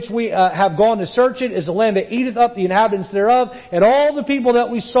through which we have gone to search it is a land that eateth up the inhabitants thereof, and all the people that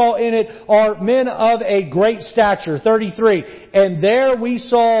we saw in it are men of a great stature. 33. And there we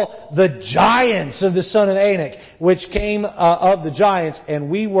saw the giants of the son of Anak, which came of the giants, and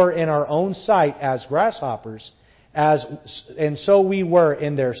we were in our own sight as grasshoppers, and so we were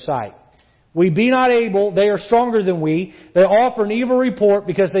in their sight. We be not able, they are stronger than we. They offer an evil report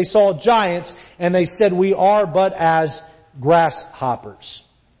because they saw giants, and they said, we are but as grasshoppers.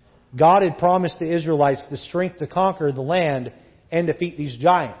 God had promised the Israelites the strength to conquer the land and defeat these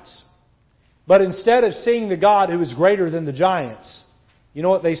giants. But instead of seeing the God who is greater than the giants, you know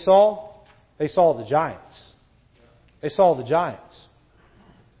what they saw? They saw the giants. They saw the giants.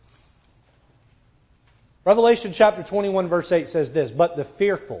 Revelation chapter 21 verse 8 says this, but the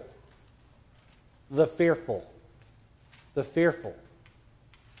fearful.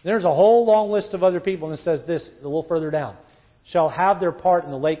 There's a whole long list of other people, and it says this a little further down. Shall have their part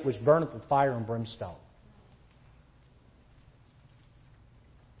in the lake which burneth with fire and brimstone.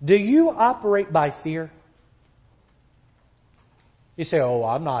 Do you operate by fear? You say, oh,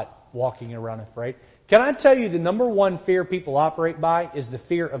 I'm not walking around afraid. Can I tell you the number one fear people operate by is the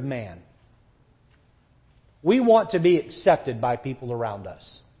fear of man. We want to be accepted by people around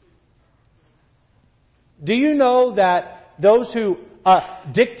us. Do you know that those who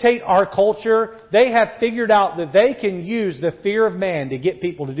dictate our culture, they have figured out that they can use the fear of man to get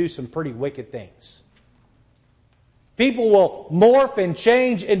people to do some pretty wicked things. People will morph and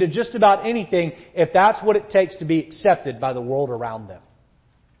change into just about anything if that's what it takes to be accepted by the world around them.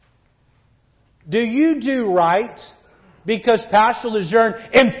 Do you do right because Pastor Lejeune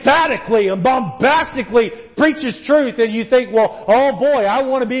emphatically and bombastically preaches truth, and you think, well, oh boy, I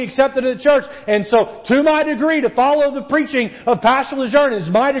want to be accepted in the church, and so to my degree to follow the preaching of Pastor Lejeune is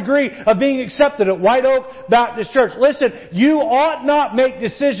my degree of being accepted at White Oak Baptist Church. Listen, you ought not make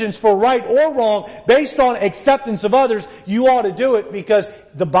decisions for right or wrong based on acceptance of others. You ought to do it because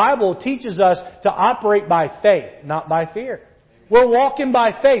the Bible teaches us to operate by faith, not by fear. We're walking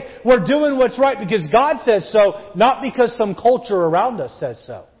by faith. We're doing what's right because God says so, not because some culture around us says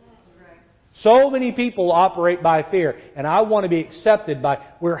so. So many people operate by fear, and I want to be accepted by...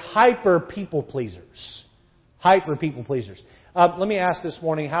 We're hyper people pleasers. Hyper people pleasers. Let me ask this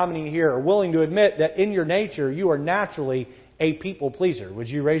morning, how many here are willing to admit that in your nature you are naturally a people pleaser? Would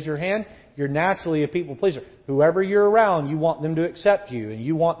you raise your hand? You're naturally a people pleaser. Whoever you're around, you want them to accept you and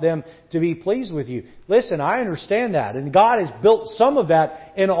you want them to be pleased with you. Listen, I understand that. And God has built some of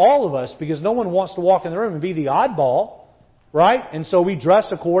that in all of us because no one wants to walk in the room and be the oddball. Right? And so we dress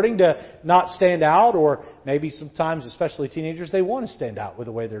according to not stand out, or maybe sometimes, especially teenagers, they want to stand out with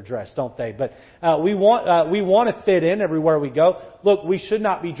the way they're dressed, don't they? But we want to fit in everywhere we go. Look, we should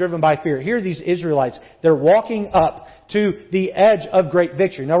not be driven by fear. Here are these Israelites. They're walking up to the edge of great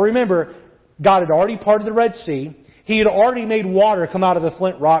victory. Now remember, God had already parted the Red Sea. He had already made water come out of the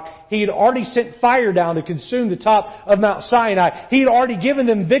flint rock. He had already sent fire down to consume the top of Mount Sinai. He had already given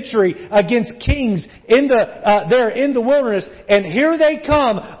them victory against kings there in the wilderness. And here they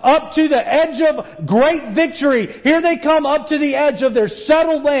come up to the edge of great victory. Here they come up to the edge of their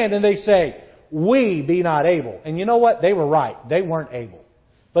settled land, and they say, we be not able. And you know what? They were right. They weren't able.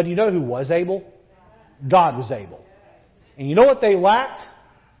 But you know who was able? God was able. And you know what they lacked?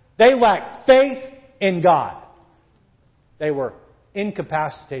 They lacked faith in God. They were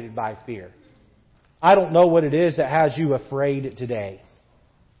incapacitated by fear. I don't know what it is that has you afraid today.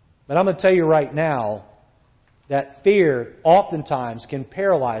 But I'm going to tell you right now that fear oftentimes can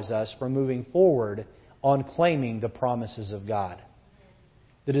paralyze us from moving forward on claiming the promises of God.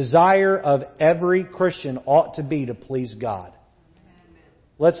 The desire of every Christian ought to be to please God.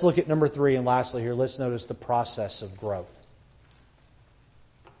 Let's look at number 3, and lastly here, let's notice the process of growth.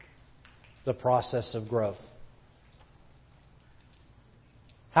 The process of growth.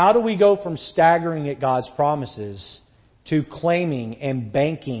 How do we go from staggering at God's promises to claiming and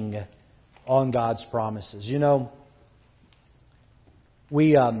banking on God's promises? You know,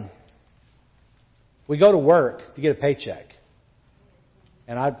 we go to work to get a paycheck.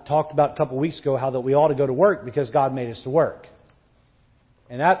 And I talked about a couple of weeks ago how that we ought to go to work because God made us to work.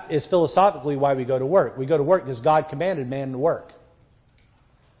 And that is philosophically why we go to work. We go to work because God commanded man to work.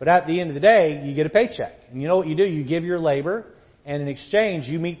 But at the end of the day, you get a paycheck. And you know what you do? You give your labor, and in exchange,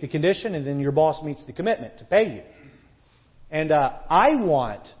 you meet the condition, and then your boss meets the commitment to pay you. And I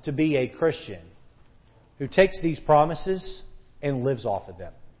want to be a Christian who takes these promises and lives off of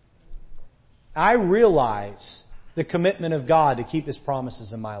them. I realize the commitment of God to keep His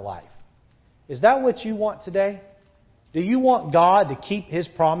promises in my life. Is that what you want today? Do you want God to keep His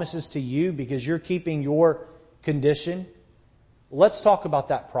promises to you because you're keeping your condition? Let's talk about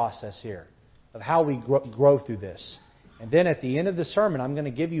that process here of how we grow through this. And then at the end of the sermon, I'm going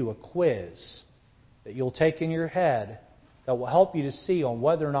to give you a quiz that you'll take in your head that will help you to see on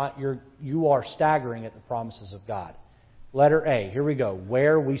whether or not you are staggering at the promises of God. Letter A. Here we go.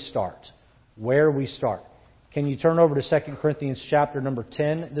 Where we start. Where we start. Can you turn over to 2 Corinthians chapter number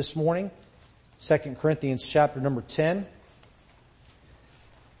 10 this morning? 2 Corinthians chapter number 10.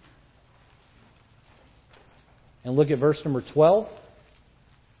 And look at verse number 12.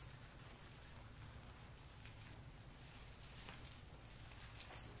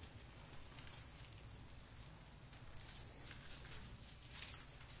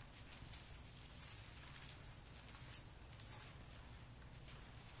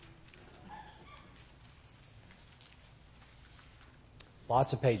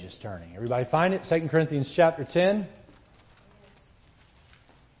 Lots of pages turning. Everybody find it? 2 Corinthians chapter 10,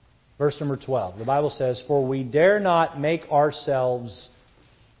 verse number 12. The Bible says, "For we dare not make ourselves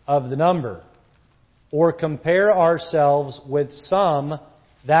of the number, or compare ourselves with some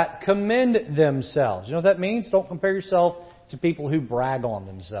that commend themselves." You know what that means? Don't compare yourself to people who brag on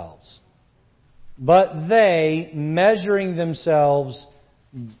themselves. "But they, measuring themselves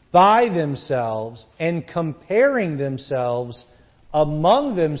by themselves and comparing themselves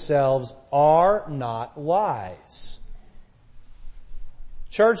among themselves, are not wise."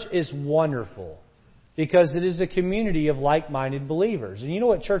 Church is wonderful because it is a community of like-minded believers. And you know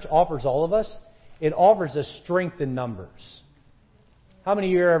what church offers all of us? It offers us strength in numbers. How many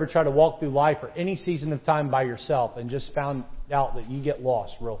of you ever tried to walk through life for any season of time by yourself and just found out that you get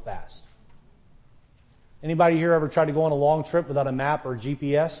lost real fast? Anybody here ever tried to go on a long trip without a map or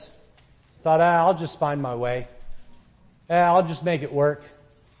GPS? Thought, I'll just find my way. I'll just make it work.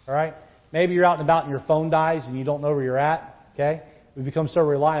 All right? Maybe you're out and about and your phone dies and you don't know where you're at. Okay? We've become so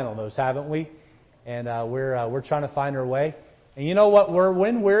reliant on those, haven't we? And we're trying to find our way. And you know what?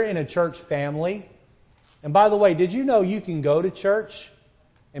 When we're in a church family, and by the way, did you know you can go to church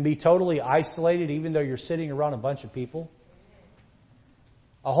and be totally isolated even though you're sitting around a bunch of people?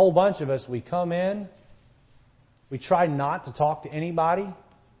 A whole bunch of us, we come in, we try not to talk to anybody,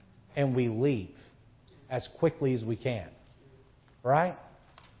 and we leave as quickly as we can. Right?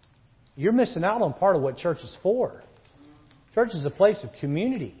 You're missing out on part of what church is for. Church is a place of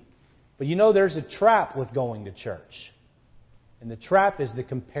community. But you know there's a trap with going to church. And the trap is the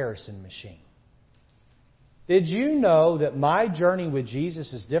comparison machine. Did you know that my journey with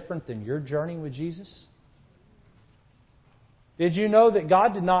Jesus is different than your journey with Jesus? Did you know that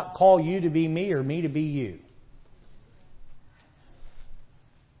God did not call you to be me or me to be you?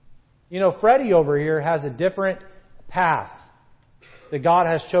 You know, Freddie over here has a different path that God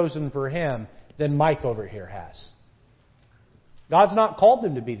has chosen for him than Mike over here has. God's not called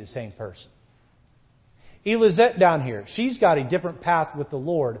them to be the same person. Elizette down here, she's got a different path with the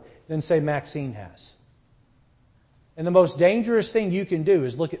Lord than, say, Maxine has. And the most dangerous thing you can do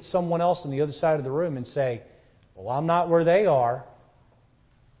is look at someone else on the other side of the room and say, well, I'm not where they are.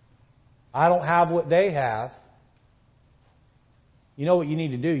 I don't have what they have. You know what you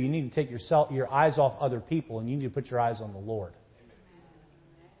need to do? You need to take your eyes off other people and you need to put your eyes on the Lord.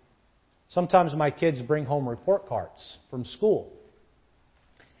 Sometimes my kids bring home report cards from school.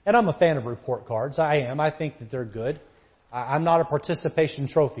 And I'm a fan of report cards. I am. I think that they're good. I'm not a participation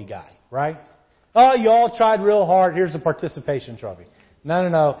trophy guy, right? Oh, you all tried real hard. Here's a participation trophy.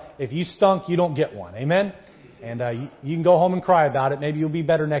 No. If you stunk, you don't get one. Amen? And you can go home and cry about it. Maybe you'll be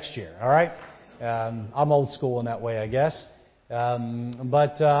better next year. All right? I'm old school in that way, I guess.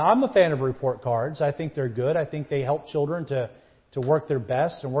 But I'm a fan of report cards. I think they're good. I think they help children to work their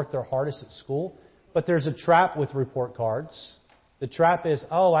best and work their hardest at school. But there's a trap with report cards. The trap is,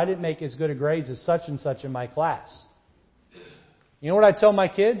 I didn't make as good a grades as such and such in my class. You know what I tell my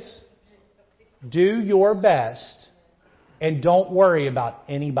kids? Do your best and don't worry about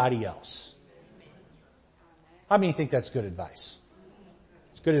anybody else. How many think that's good advice?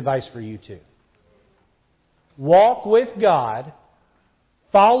 It's good advice for you too. Walk with God,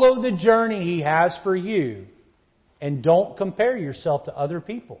 follow the journey He has for you, and don't compare yourself to other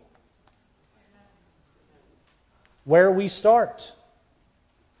people. Where we start.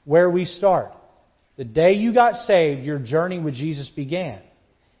 The day you got saved, your journey with Jesus began.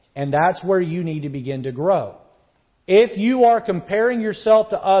 And that's where you need to begin to grow. If you are comparing yourself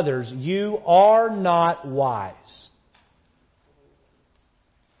to others, you are not wise.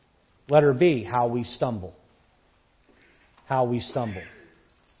 Letter B, how we stumble. how we stumble.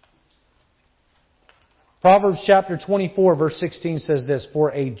 Proverbs chapter 24, verse 16 says this,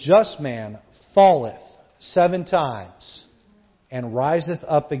 "For a just man falleth 7 times and riseth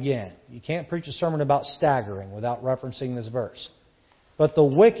up again." You can't preach a sermon about staggering without referencing this verse. "But the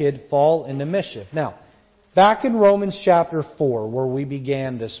wicked fall into mischief." Now, back in Romans chapter 4, where we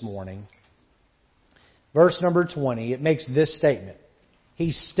began this morning, verse number 20, it makes this statement.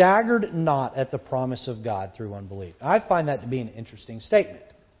 "He staggered not at the promise of God through unbelief." I find that to be an interesting statement.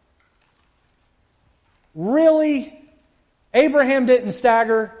 Really? Abraham didn't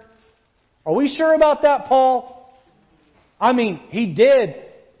stagger? Are we sure about that, Paul? I mean, he did,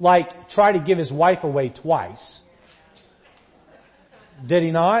 try to give his wife away twice. Did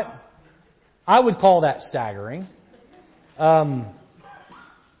he not? I would call that staggering.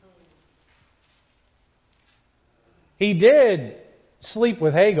 He did sleep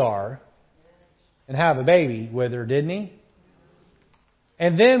with Hagar and have a baby with her, didn't he?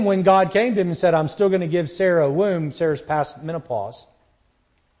 And then when God came to him and said, "I'm still going to give Sarah a womb," Sarah's past menopause,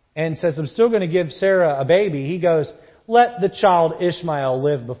 and says, "I'm still going to give Sarah a baby," he goes, "Let the child Ishmael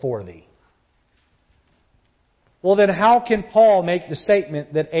live before thee." Well, then how can Paul make the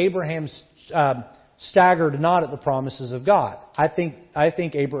statement that Abraham staggered not at the promises of God? I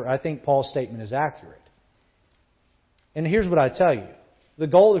think Paul's statement is accurate. And here's what I tell you. The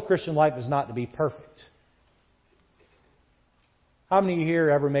goal of the Christian life is not to be perfect. How many of you here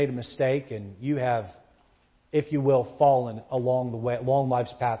ever made a mistake and you have, if you will, fallen along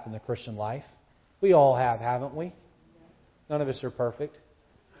life's path in the Christian life? We all have, haven't we? None of us are perfect.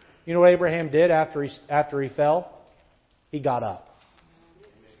 You know what Abraham did after he fell? He got up.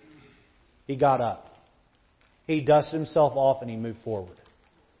 He got up. He dusted himself off and he moved forward.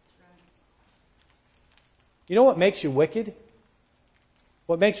 You know what makes you wicked?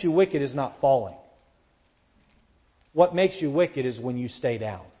 What makes you wicked is not falling. What makes you wicked is when you stay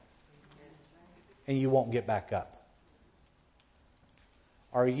down and you won't get back up.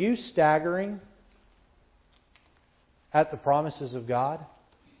 Are you staggering at the promises of God?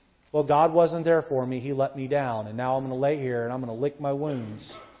 Well, God wasn't there for me. He let me down. And now I'm going to lay here and I'm going to lick my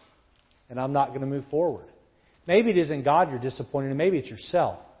wounds. And I'm not going to move forward. Maybe it isn't God you're disappointed in. Maybe it's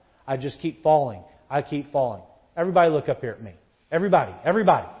yourself. I just keep falling. I keep falling. Everybody look up here at me. Everybody.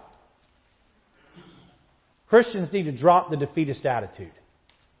 Christians need to drop the defeatist attitude.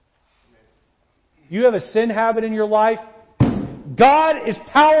 You have a sin habit in your life. God is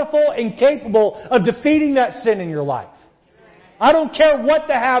powerful and capable of defeating that sin in your life. I don't care what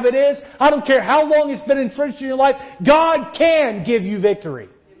the habit is. I don't care how long it's been entrenched in your life. God can give you victory.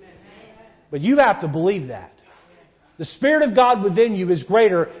 But you have to believe that. The Spirit of God within you is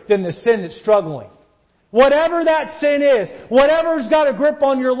greater than the sin that's struggling. Whatever that sin is, whatever's got a grip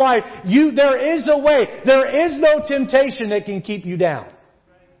on your life, there is a way. There is no temptation that can keep you down.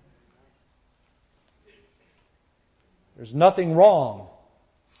 There's nothing wrong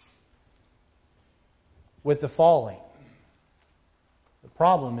with the falling. The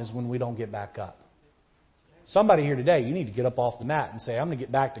problem is when we don't get back up. Somebody here today, you need to get up off the mat and say, "I'm going to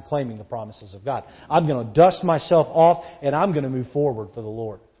get back to claiming the promises of God. I'm going to dust myself off and I'm going to move forward for the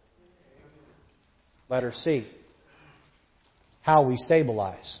Lord." Letter C. How we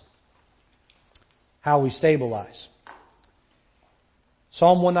stabilize. How we stabilize.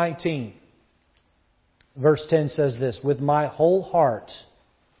 Psalm 119, verse 10 says this, "With my whole heart,"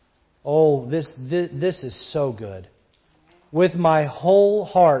 this is so good. "With my whole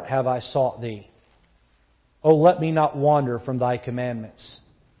heart have I sought Thee. O let me not wander from Thy commandments.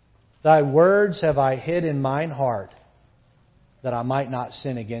 Thy words have I hid in mine heart, that I might not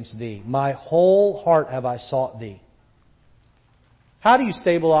sin against Thee. My whole heart have I sought Thee." How do you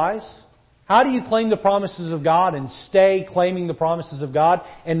stabilize? How do you claim the promises of God and stay claiming the promises of God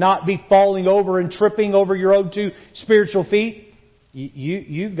and not be falling over and tripping over your own 2 spiritual feet?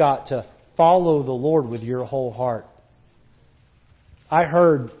 You've got to follow the Lord with your whole heart. I've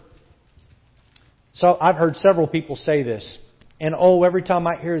heard several people say this, and every time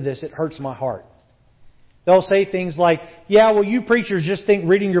I hear this, it hurts my heart. They'll say things like, "Yeah, well, you preachers just think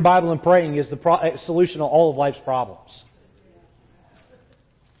reading your Bible and praying is the solution to all of life's problems."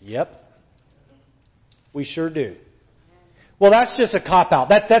 Yep. We sure do. Well, that's just a cop-out.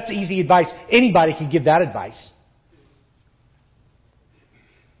 That's easy advice. Anybody can give that advice.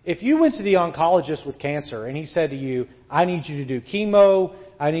 If you went to the oncologist with cancer and he said to you, "I need you to do chemo,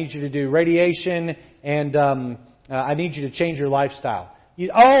 I need you to do radiation, and I need you to change your lifestyle."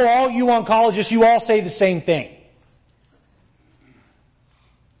 All you oncologists, you all say the same thing.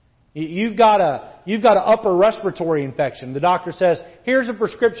 You've got an upper respiratory infection. The doctor says, "Here's a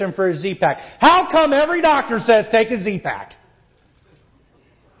prescription for a Z-Pack." How come every doctor says take a Z-Pack?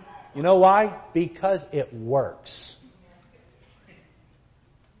 You know why? Because it works.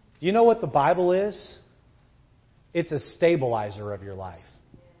 Do you know what the Bible is? It's a stabilizer of your life.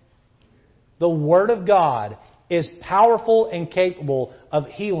 The Word of God is powerful and capable of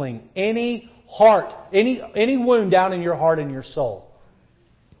healing any heart, any wound down in your heart and your soul.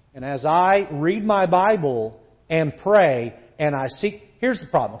 And as I read my Bible and pray and I seek... Here's the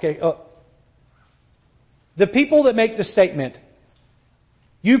problem, okay? The people that make the statement,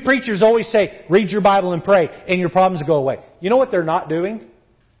 you preachers always say, read your Bible and pray, and your problems go away. You know what they're not doing?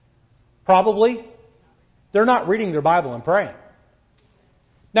 Probably. They're not reading their Bible and praying.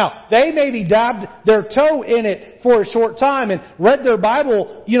 Now, they maybe dabbed their toe in it for a short time and read their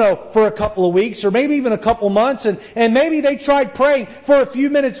Bible, for a couple of weeks or maybe even a couple months, and maybe they tried praying for a few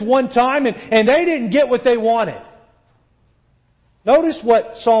minutes one time and they didn't get what they wanted. Notice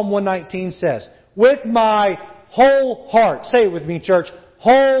what Psalm 119 says. With my whole heart. Say it with me, church.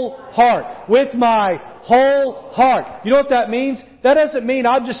 Whole heart. With my whole heart. You know what that means? That doesn't mean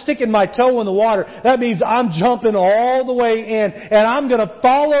I'm just sticking my toe in the water. That means I'm jumping all the way in. And I'm going to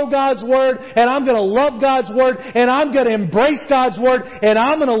follow God's Word. And I'm going to love God's Word. And I'm going to embrace God's Word. And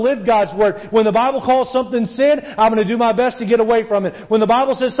I'm going to live God's Word. When the Bible calls something sin, I'm going to do my best to get away from it. When the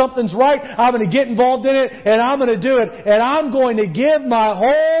Bible says something's right, I'm going to get involved in it. And I'm going to do it. And I'm going to give my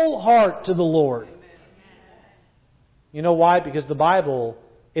whole heart to the Lord. You know why? Because the Bible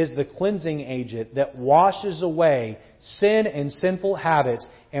is the cleansing agent that washes away sin and sinful habits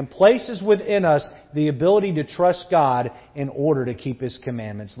and places within us the ability to trust God in order to keep His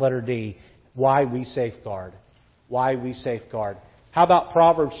commandments. Letter D, why we safeguard. Why we safeguard. How about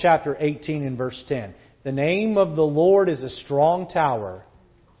Proverbs chapter 18 and verse 10? The name of the Lord is a strong tower.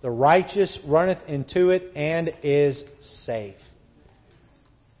 The righteous runneth into it and is safe.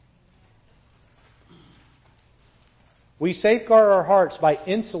 We safeguard our hearts by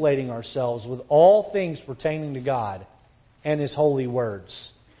insulating ourselves with all things pertaining to God and His holy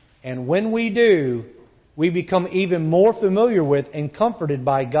words. And when we do, we become even more familiar with and comforted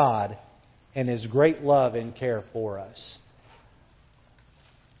by God and His great love and care for us.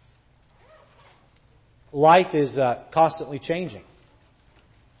 Life is constantly changing.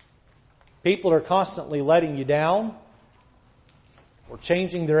 People are constantly letting you down or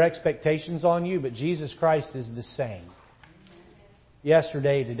changing their expectations on you, but Jesus Christ is the same.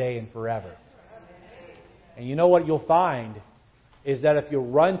 Yesterday, today, and forever. And you know what you'll find is that if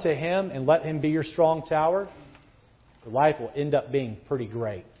you'll run to Him and let Him be your strong tower, your life will end up being pretty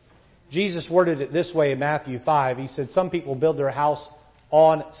great. Jesus worded it this way in Matthew 5. He said, some people build their house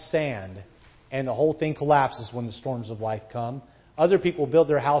on sand, and the whole thing collapses when the storms of life come. Other people build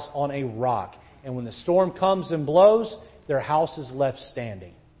their house on a rock, and when the storm comes and blows, their house is left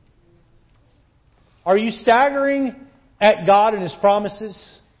standing. Are you staggering at God and His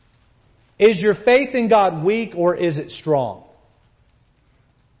promises? Is your faith in God weak or is it strong?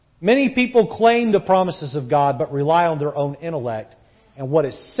 Many people claim the promises of God but rely on their own intellect and what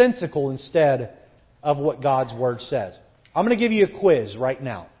is sensical instead of what God's Word says. I'm going to give you a quiz right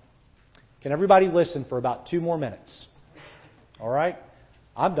now. Can everybody listen for about 2 more minutes? All right?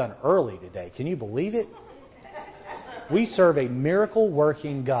 I'm done early today. Can you believe it? We serve a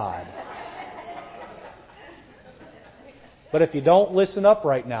miracle-working God. But if you don't listen up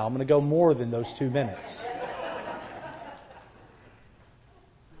right now, I'm going to go more than those 2 minutes.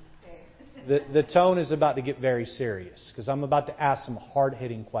 The tone is about to get very serious because I'm about to ask some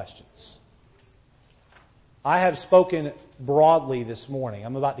hard-hitting questions. I have spoken broadly this morning.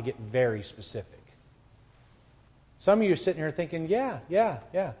 I'm about to get very specific. Some of you are sitting here thinking, yeah.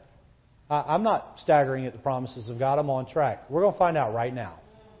 I'm not staggering at the promises of God. I'm on track. We're going to find out right now.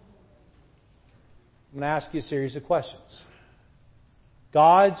 I'm going to ask you a series of questions.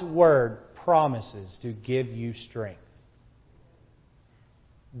 God's Word promises to give you strength.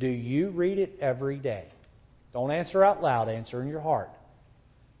 Do you read it every day? Don't answer out loud, answer in your heart.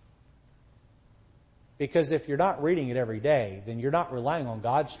 Because if you're not reading it every day, then you're not relying on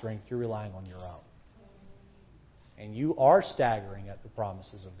God's strength, you're relying on your own. And you are staggering at the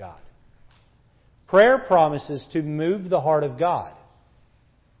promises of God. Prayer promises to move the heart of God.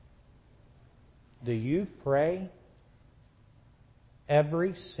 Do you pray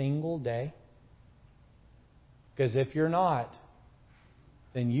every single day? Because if you're not,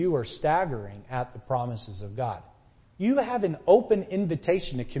 then you are staggering at the promises of God. You have an open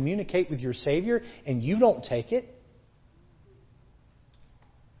invitation to communicate with your Savior, and you don't take it?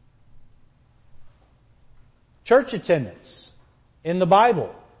 Church attendance in the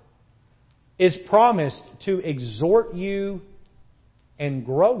Bible is promised to exhort you and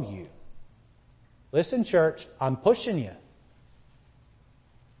grow you. Listen, church, I'm pushing you.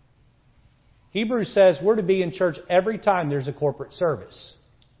 Hebrews says we're to be in church every time there's a corporate service.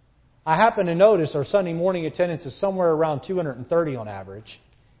 I happen to notice our Sunday morning attendance is somewhere around 230 on average,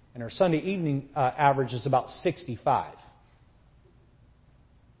 and our Sunday evening average is about 65.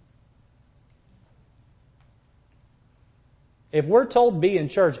 If we're told to be in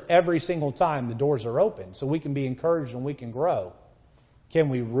church every single time the doors are open so we can be encouraged and we can grow, can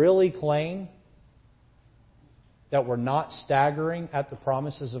we really claim that we're not staggering at the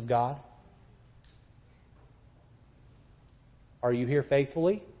promises of God? Are you here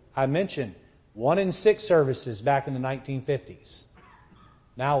faithfully? I mentioned 1 in 6 services back in the 1950s.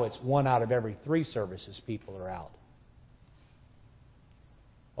 Now it's 1 out of every 3 services people are out.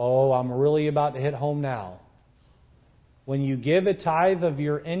 Oh, I'm really about to hit home now. When you give a tithe of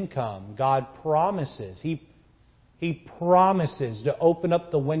your income, God promises, He promises to open up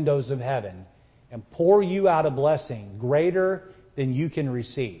the windows of heaven and pour you out a blessing greater than you can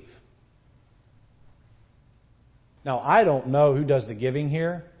receive. Now, I don't know who does the giving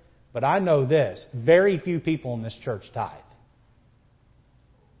here, but I know this. Very few people in this church tithe.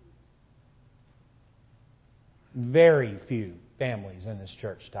 Very few families in this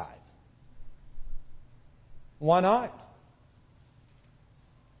church tithe. Why not?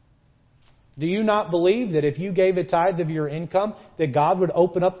 Do you not believe that if you gave a tithe of your income, that God would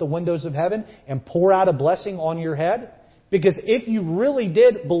open up the windows of heaven and pour out a blessing on your head? Because if you really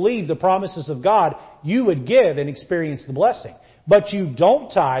did believe the promises of God, you would give and experience the blessing. But you don't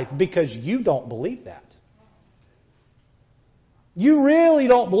tithe because you don't believe that. You really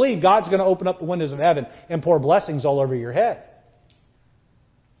don't believe God's going to open up the windows of heaven and pour blessings all over your head.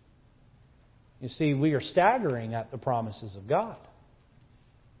 You see, we are staggering at the promises of God.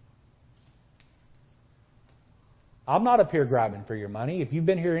 I'm not up here grabbing for your money. If you've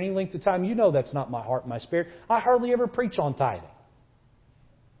been here any length of time, you know that's not my heart and my spirit. I hardly ever preach on tithing.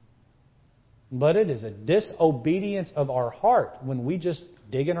 But it is a disobedience of our heart when we just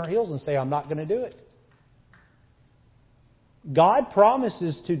dig in our heels and say, I'm not going to do it. God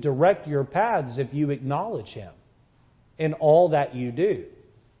promises to direct your paths if you acknowledge Him in all that you do.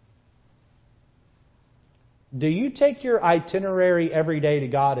 Do you take your itinerary every day to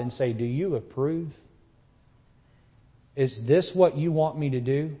God and say, do you approve? Is this what you want me to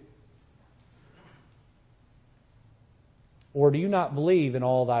do? Or do you not believe in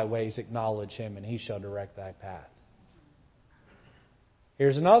all thy ways acknowledge Him and He shall direct thy path?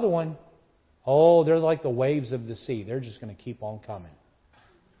 Here's another one. Oh, they're like the waves of the sea. They're just going to keep on coming.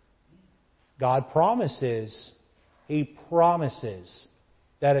 God promises, He promises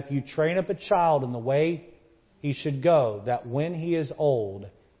that if you train up a child in the way he should go, that when he is old,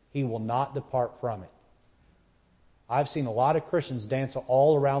 he will not depart from it. I've seen a lot of Christians dance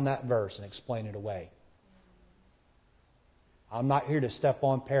all around that verse and explain it away. I'm not here to step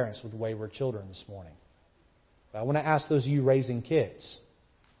on parents with wayward children this morning. But I want to ask those of you raising kids,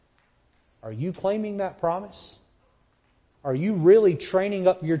 are you claiming that promise? Are you really training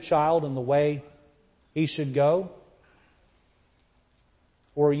up your child in the way he should go?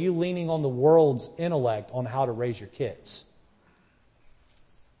 Or are you leaning on the world's intellect on how to raise your kids?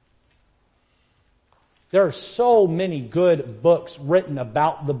 There are so many good books written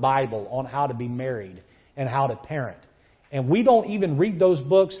about the Bible on how to be married and how to parent. And we don't even read those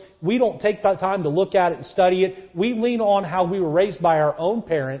books. We don't take the time to look at it and study it. We lean on how we were raised by our own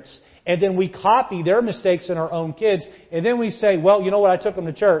parents, and then we copy their mistakes in our own kids. And then we say, well, you know what, I took them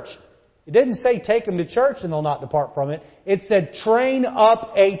to church. It didn't say take them to church and they'll not depart from it. It said train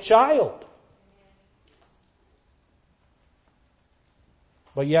up a child.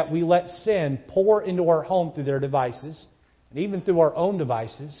 But yet we let sin pour into our home through their devices, and even through our own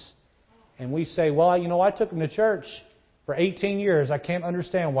devices. And we say, well, you know, I took them to church for 18 years. I can't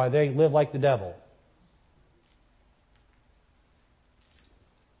understand why they live like the devil.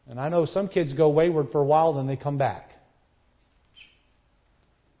 And I know some kids go wayward for a while, then they come back.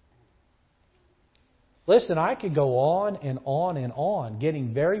 Listen, I could go on and on and on,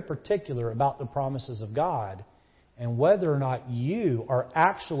 getting very particular about the promises of God and whether or not you are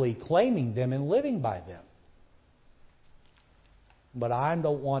actually claiming them and living by them. But I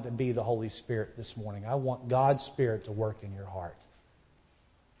don't want to be the Holy Spirit this morning. I want God's Spirit to work in your heart.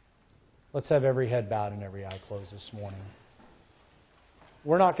 Let's have every head bowed and every eye closed this morning.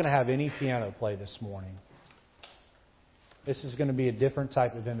 We're not going to have any piano play this morning. This is going to be a different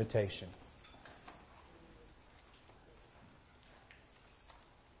type of invitation.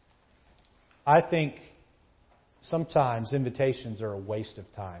 I think sometimes invitations are a waste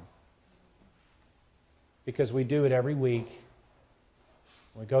of time. Because we do it every week.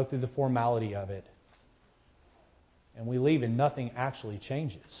 We go through the formality of it. And we leave and nothing actually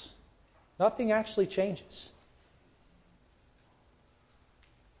changes. Nothing actually changes.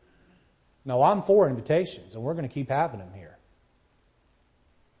 No, I'm for invitations, and we're going to keep having them here.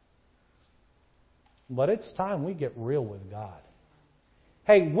 But it's time we get real with God.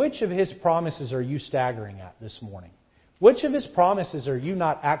 Hey, which of His promises are you staggering at this morning? Which of His promises are you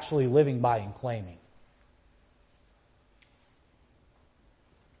not actually living by and claiming?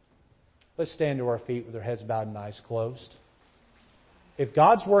 Let's stand to our feet with our heads bowed and eyes closed. If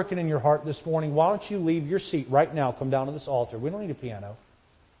God's working in your heart this morning, why don't you leave your seat right now, come down to this altar. We don't need a piano.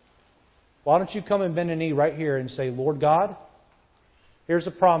 Why don't you come and bend a knee right here and say, Lord God, here's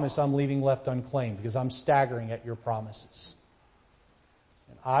a promise I'm leaving left unclaimed because I'm staggering at your promises.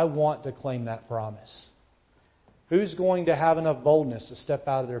 And I want to claim that promise. Who's going to have enough boldness to step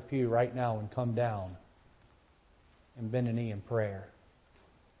out of their pew right now and come down and bend a knee in prayer?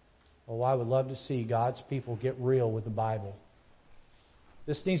 Oh, I would love to see God's people get real with the Bible.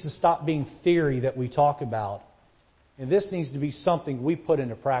 This needs to stop being theory that we talk about. And this needs to be something we put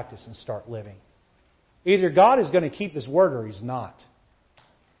into practice and start living. Either God is going to keep His word or He's not.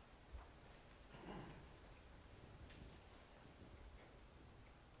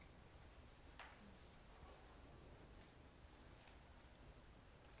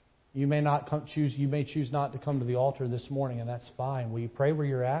 You may choose not to come to the altar this morning, and that's fine. Will you pray where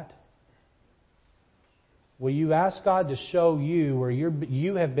you're at? Will you ask God to show you where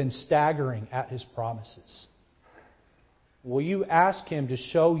you have been staggering at His promises? Will you ask Him to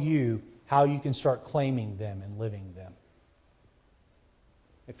show you how you can start claiming them and living them?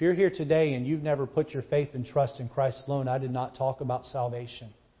 If you're here today and you've never put your faith and trust in Christ alone, I did not talk about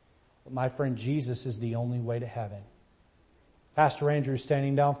salvation. But my friend, Jesus is the only way to heaven. Pastor Andrew is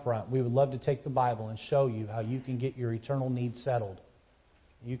standing down front. We would love to take the Bible and show you how you can get your eternal needs settled.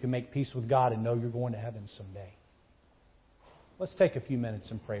 You can make peace with God and know you're going to heaven someday. Let's take a few minutes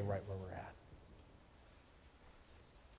and pray right where we're at.